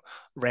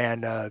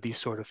 ran these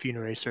sort of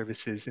funerary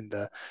services in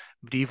the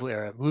medieval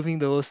era, moving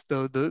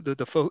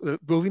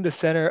moving the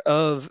center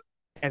of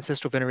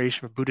ancestral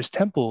veneration from Buddhist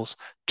temples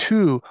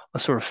to a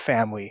sort of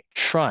family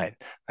shrine,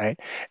 right?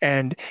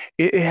 And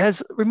it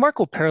has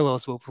remarkable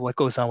parallels with what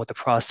goes on with the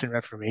Protestant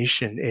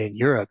Reformation in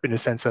Europe, in the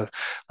sense of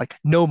like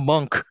no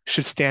monk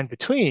should stand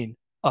between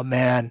a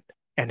man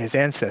and his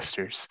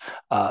ancestors.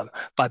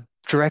 By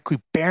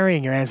directly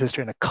burying your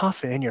ancestor in a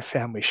coffin in your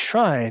family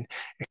shrine,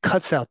 it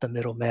cuts out the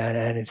middleman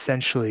and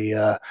essentially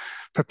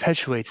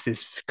perpetuates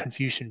this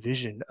Confucian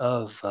vision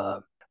of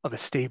a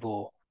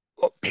stable,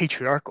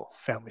 patriarchal,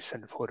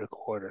 family-centered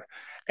political order.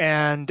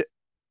 And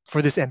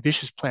for this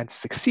ambitious plan to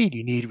succeed,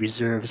 you need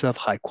reserves of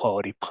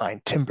high-quality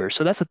pine timber.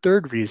 So that's the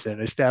third reason.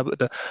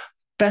 The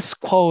best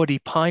quality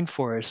pine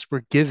forests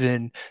were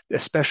given a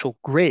special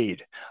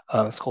grade.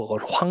 It's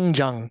called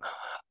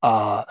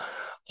uh,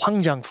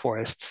 Hwangjang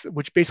forests,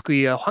 which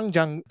basically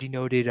Hwangjang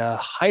denoted a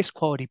highest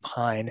quality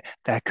pine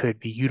that could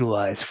be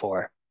utilized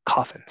for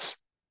coffins.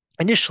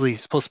 Initially,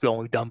 it's supposed to be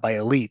only done by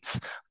elites,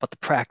 but the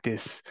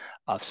practice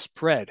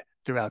spread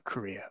throughout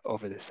Korea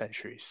over the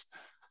centuries.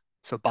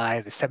 So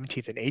by the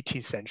 17th and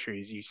 18th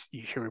centuries,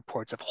 you hear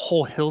reports of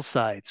whole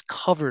hillsides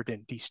covered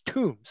in these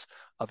tombs,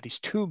 of these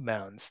tomb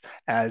mounds,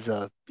 as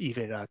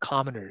even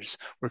commoners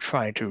were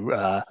trying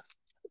to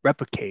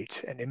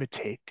replicate and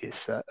imitate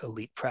this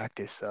elite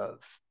practice of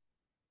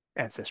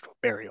ancestral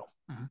burial.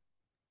 Mhm.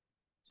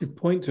 To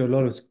point to a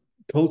lot of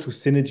cultural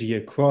synergy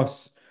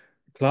across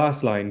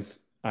class lines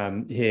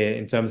here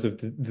in terms of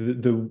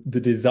the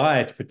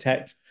desire to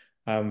protect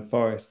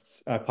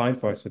forests, pine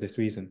forests for this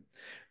reason.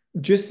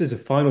 Just as a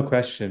final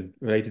question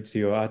related to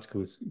your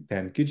articles,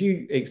 then, could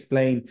you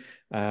explain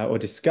or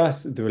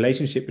discuss the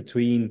relationship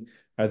between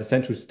the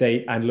central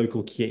state and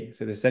local kie?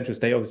 So the central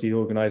state obviously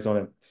organized on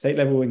a state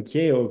level, and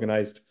kie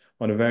organized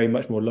on a very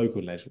much more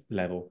local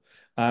level.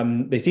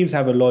 They seem to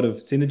have a lot of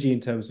synergy in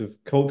terms of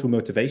cultural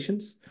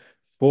motivations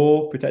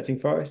for protecting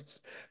forests.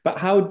 But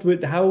how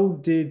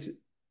did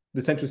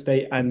the central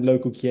state and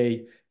local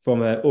kie,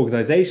 from an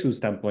organizational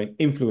standpoint,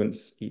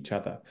 influence each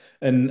other?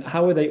 And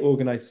how are they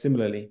organized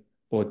similarly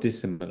or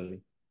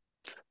dissimilarly?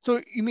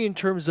 So you mean in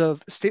terms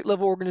of state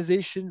level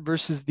organization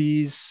versus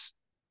these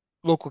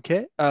local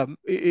K,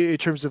 in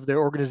terms of their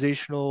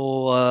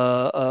organizational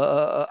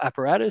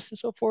apparatus and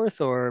so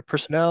forth, or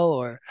personnel,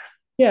 or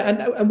Yeah,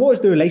 and what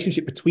was the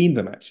relationship between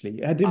them actually?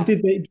 Did, ah,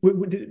 did they,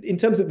 in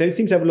terms of, they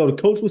seem to have a lot of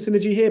cultural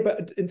synergy here,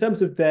 but in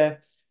terms of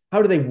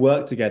how do they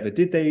work together?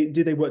 Did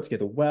they work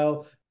together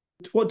well?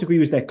 To what degree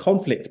was there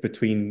conflict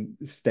between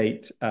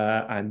state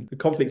and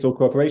conflict or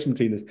cooperation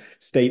between the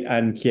state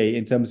and Kie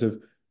in terms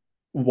of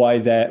why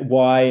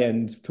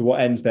and to what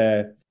ends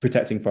they're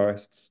protecting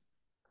forests?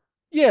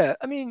 yeah,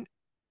 I mean,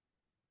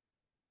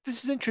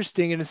 this is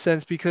interesting in a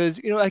sense because,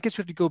 I guess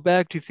we have to go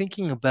back to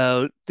thinking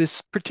about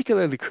this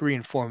particularly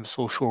Korean form of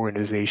social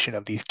organization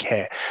of these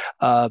K.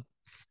 Uh,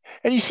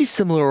 and you see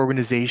similar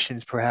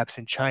organizations perhaps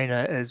in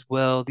China as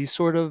well. These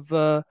sort of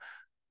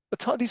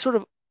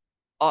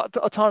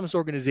autonomous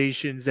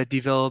organizations that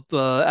develop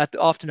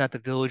often at the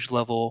village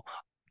level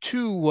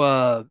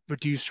to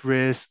reduce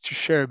risk, to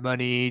share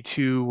money,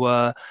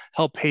 to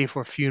help pay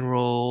for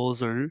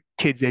funerals or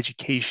kids'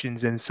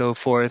 educations and so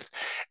forth.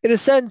 In a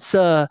sense,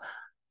 the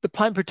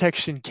pine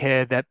protection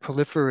care that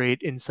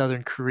proliferate in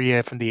Southern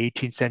Korea from the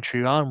 18th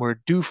century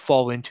onward do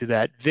fall into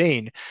that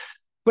vein.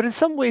 But in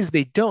some ways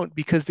they don't,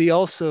 because they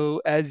also,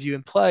 as you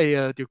imply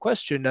your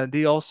question,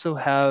 they also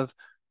have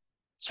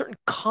certain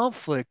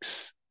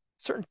conflicts,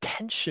 certain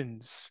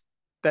tensions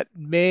that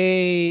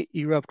may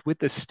erupt with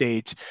the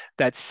state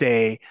that,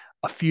 say,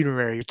 a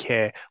funerary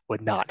care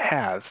would not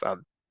have.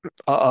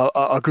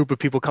 A group of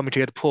people coming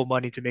together to pool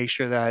money to make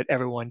sure that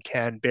everyone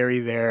can bury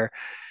their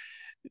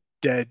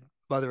dead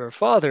mother or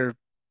father,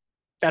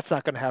 that's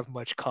not going to have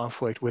much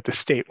conflict with the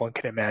state, one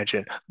can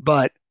imagine.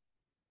 But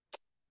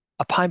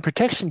a pine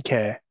protection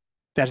care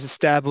that is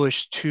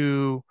established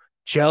to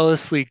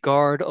jealously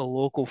guard a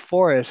local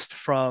forest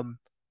from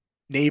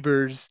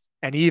neighbors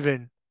and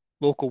even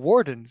local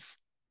wardens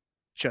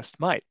just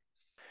might.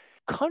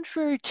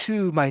 Contrary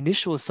to my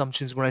initial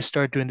assumptions when I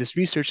started doing this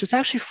research, it's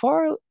actually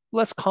far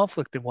less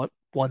conflict than what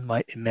one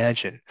might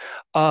imagine.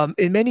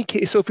 In many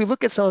cases, so if we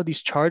look at some of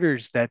these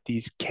charters that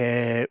these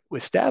care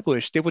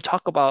established, they would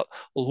talk about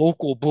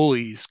local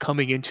bullies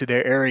coming into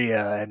their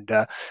area and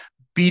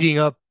beating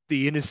up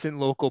the innocent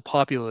local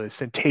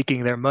populace and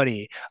taking their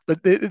money.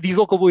 But these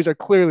local bullies are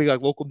clearly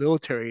like local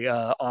military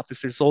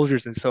officers,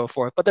 soldiers, and so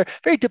forth. But they're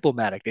very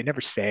diplomatic. They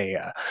never say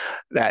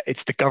that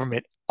it's the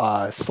government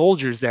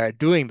soldiers that are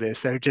doing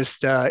this. They're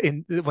just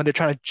in when they're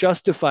trying to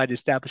justify the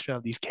establishment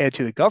of these CAD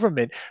to the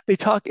government, they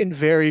talk in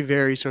very,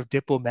 very sort of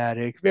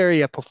diplomatic, very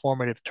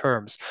performative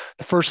terms.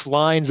 The first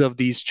lines of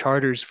these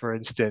charters, for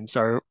instance,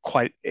 are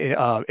quite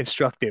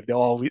instructive.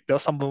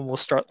 Some of them will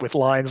start with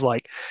lines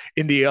like,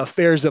 "In the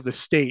affairs of the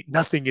state,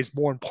 nothing is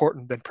more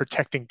important than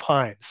protecting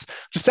pines,"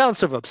 which sounds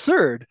sort of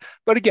absurd.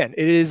 But again,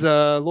 it is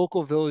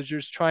local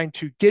villagers trying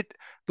to get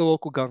the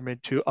local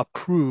government to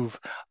approve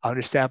an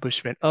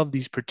establishment of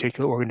these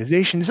particular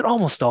organizations in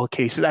almost all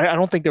cases. I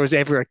don't think there was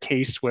ever a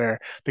case where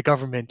the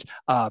government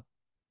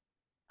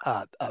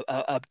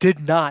did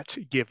not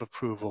give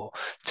approval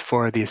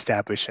for the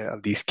establishment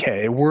of these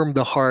K. It warmed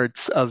the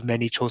hearts of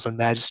many chosen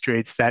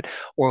magistrates that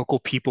Oracle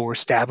people were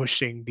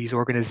establishing these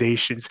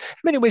organizations, in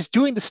many ways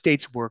doing the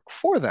state's work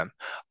for them.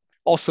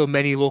 Also,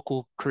 many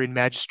local Korean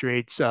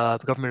magistrates,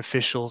 government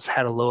officials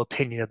had a low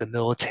opinion of the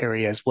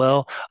military as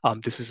well.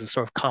 This is a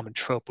sort of common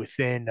trope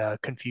within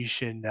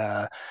Confucian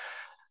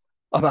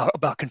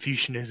about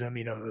Confucianism,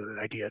 the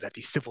idea that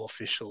these civil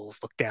officials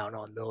look down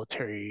on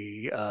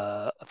military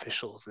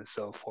officials and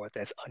so forth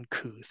as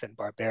uncouth and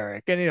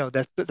barbaric. And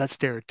that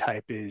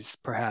stereotype is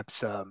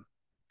perhaps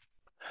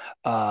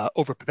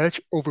over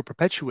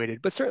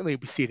perpetuated, but certainly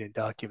we see it in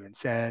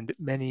documents. And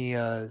many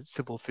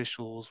civil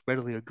officials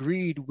readily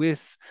agreed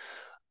with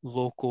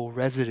local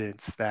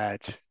residents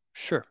that,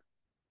 sure,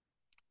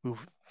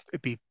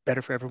 it'd be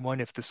better for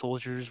everyone if the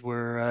soldiers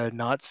were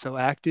not so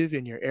active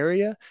in your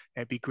area.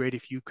 And it'd be great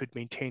if you could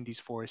maintain these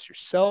forests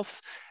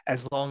yourself,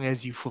 as long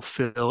as you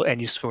fulfill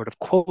any sort of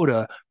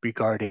quota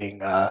regarding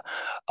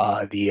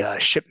the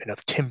shipment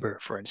of timber,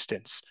 for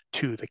instance,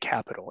 to the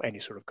capital, any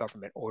sort of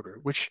government order,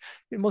 which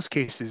in most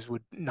cases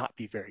would not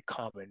be very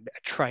common,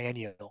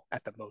 triennial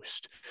at the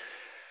most.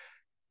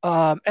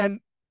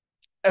 And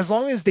as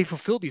long as they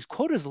fulfill these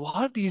quotas, a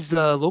lot of these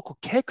local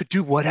keg could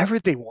do whatever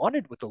they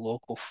wanted with the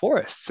local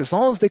forests, as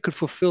long as they could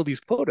fulfill these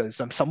quotas.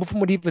 Some of them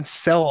would even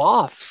sell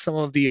off some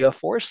of the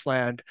forest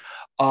land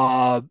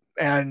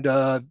and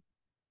to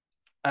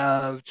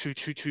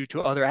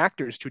other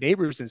actors, to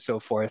neighbors, and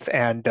so forth,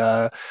 and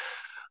then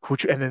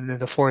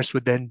the forest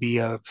would then be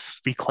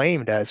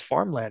reclaimed as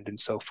farmland and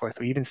so forth.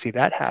 We even see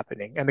that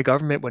happening, and the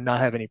government would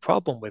not have any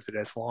problem with it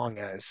as long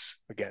as,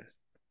 again,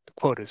 the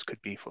quotas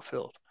could be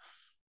fulfilled.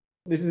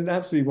 This is an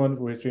absolutely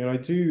wonderful history, and I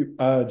do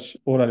urge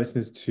all our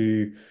listeners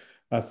to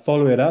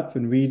follow it up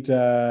and read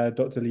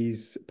Dr.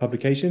 Lee's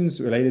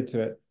publications related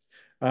to it.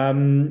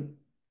 Um,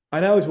 I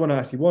now just want to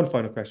ask you one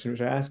final question,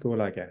 which I ask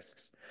all our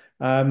guests.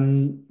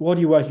 What are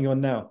you working on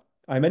now?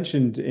 I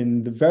mentioned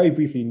in the very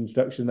brief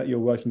introduction that you're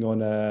working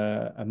on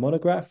a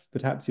monograph.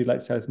 Perhaps you'd like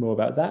to tell us more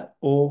about that,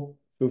 or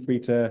feel free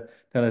to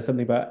tell us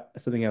something about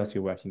something else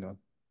you're working on.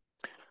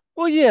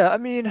 Well, yeah, I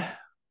mean,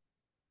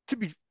 to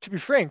be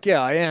frank,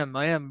 yeah, I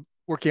am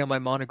working on my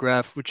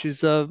monograph, which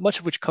is much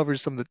of which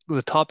covers some of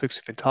the topics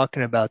we've been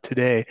talking about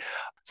today.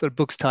 So the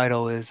book's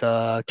title is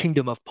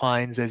Kingdom of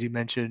Pines, as you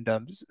mentioned,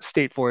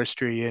 state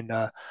forestry and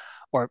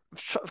or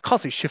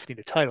constantly shifting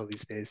the title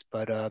these days,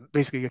 but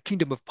basically a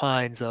kingdom of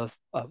pines of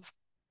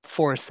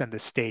forests and the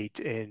state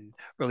in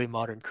early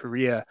modern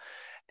Korea.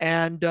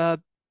 And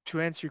to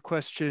answer your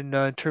question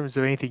in terms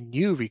of anything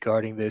new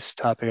regarding this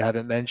topic I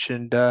haven't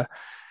mentioned,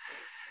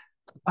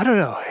 I don't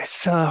know.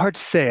 It's hard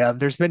to say.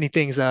 There's many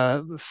things,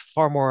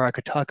 far more I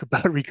could talk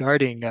about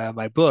regarding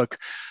my book.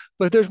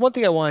 But there's one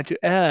thing I wanted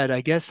to add.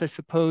 I guess I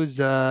suppose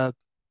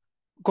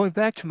going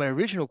back to my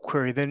original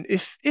query, then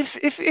if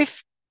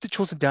the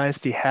Chosen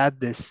Dynasty had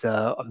this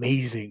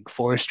amazing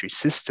forestry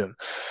system,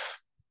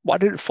 why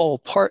did it fall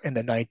apart in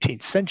the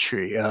 19th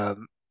century?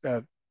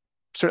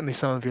 certainly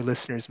some of your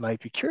listeners might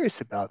be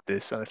curious about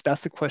this. If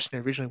that's the question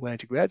I originally went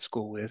into grad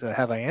school with,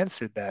 have I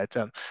answered that?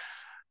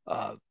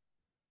 Uh,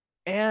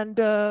 and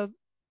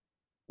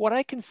What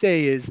I can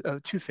say is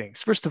two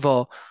things. First of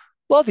all,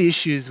 a lot of the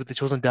issues with the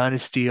Chosun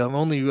Dynasty,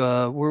 only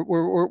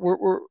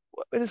were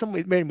in some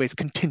way, many ways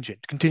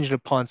contingent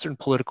upon certain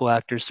political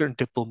actors, certain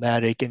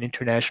diplomatic and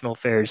international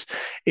affairs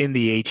in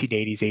the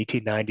 1880s,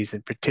 1890s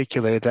in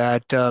particular,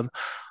 that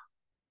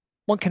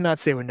one cannot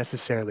say were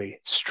necessarily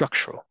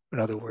structural. In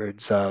other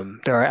words,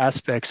 there are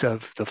aspects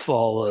of the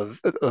fall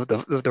of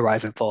the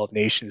rise and fall of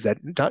nations that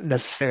don't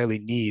necessarily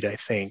need, I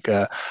think,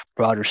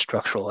 broader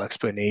structural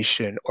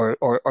explanation,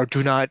 or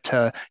do not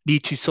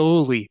need to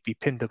solely be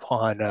pinned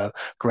upon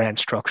grand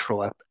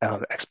structural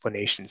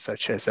explanations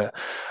such as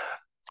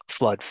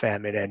flood,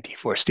 famine, and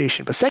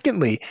deforestation. But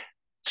secondly,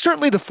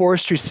 certainly the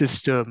forestry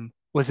system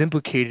was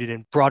implicated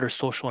in broader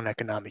social and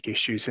economic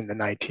issues in the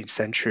 19th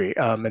century.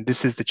 And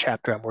this is the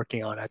chapter I'm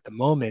working on at the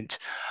moment,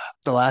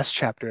 the last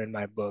chapter in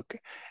my book.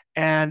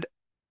 And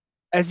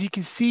as you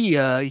can see,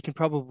 you can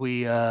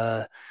probably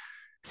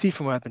see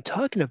from what I've been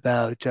talking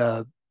about,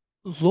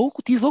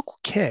 these local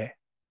care,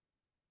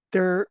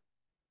 they're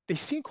they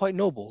seem quite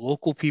noble.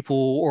 Local people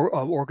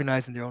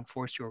organizing their own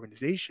forestry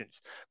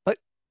organizations, but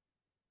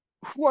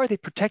who are they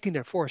protecting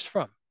their forests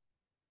from?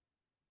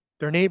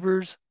 Their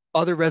neighbors,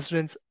 other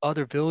residents,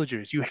 other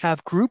villagers. You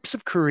have groups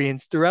of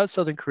Koreans throughout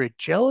Southern Korea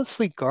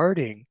jealously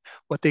guarding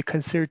what they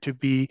consider to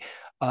be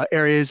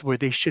areas where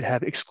they should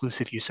have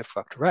exclusive use of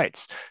usufruct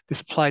rights. This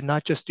applied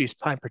not just to these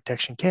pine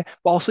protection camp,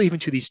 but also even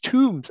to these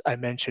tombs I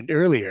mentioned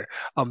earlier.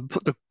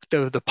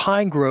 The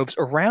pine groves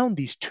around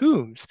these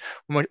tombs,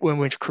 when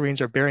which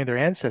Koreans are burying their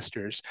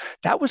ancestors,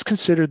 that was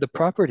considered the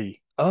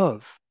property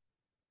of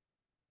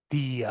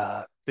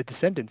the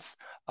descendants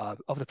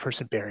of the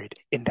person buried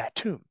in that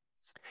tomb.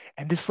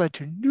 And this led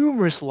to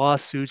numerous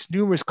lawsuits,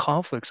 numerous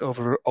conflicts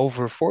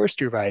over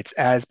forestry rights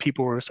as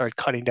people were started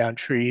cutting down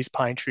trees,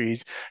 pine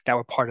trees that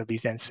were part of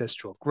these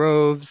ancestral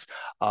groves.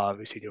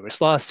 We see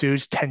numerous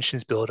lawsuits,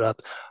 tensions build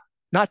up,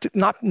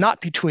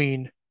 not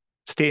between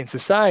state and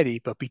society,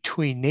 but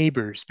between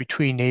neighbors,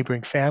 between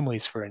neighboring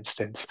families, for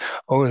instance,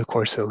 over the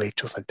course of the late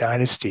Joseon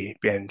dynasty.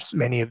 And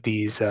many of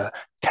these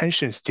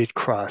tensions did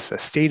cross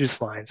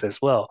status lines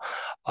as well.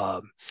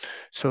 Um,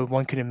 so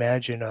one can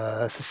imagine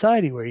a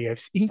society where you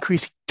have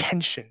increasing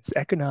tensions,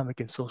 economic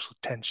and social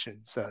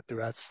tensions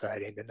throughout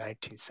society in the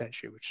 19th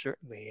century, which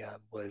certainly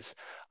was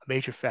a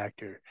major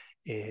factor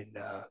in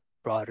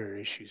broader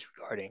issues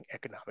regarding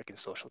economic and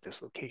social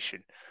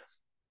dislocation.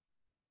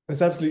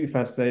 It's absolutely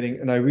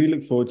fascinating, and I really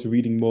look forward to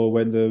reading more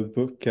when the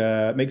book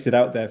makes it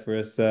out there for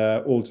us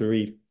all to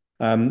read.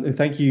 And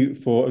thank you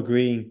for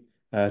agreeing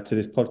to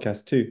this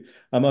podcast too.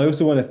 I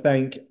also want to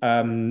thank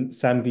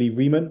Sangli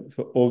Riemann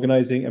for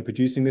organizing and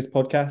producing this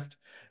podcast.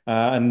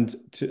 I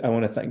want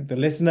to thank the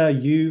listener,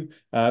 you,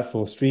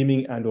 for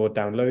streaming and or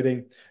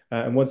downloading.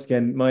 And once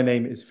again, my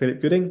name is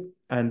Philip Gooding,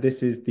 and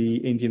this is the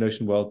Indian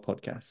Ocean World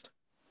podcast.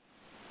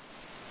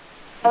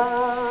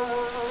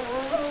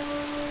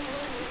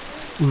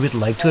 We would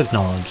like to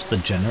acknowledge the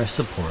generous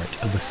support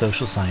of the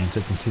Social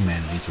Sciences and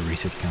Humanities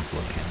Research Council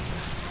of Canada.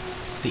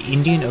 The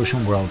Indian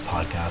Ocean World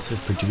podcast is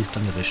produced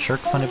under the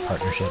SSHRC-funded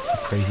partnership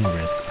Appraising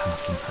Risk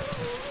Past and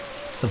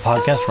Present. The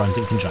podcast runs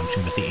in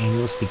conjunction with the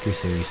annual speaker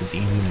series at the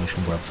Indian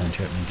Ocean World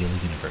Centre at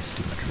McGill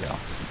University,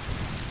 Montreal.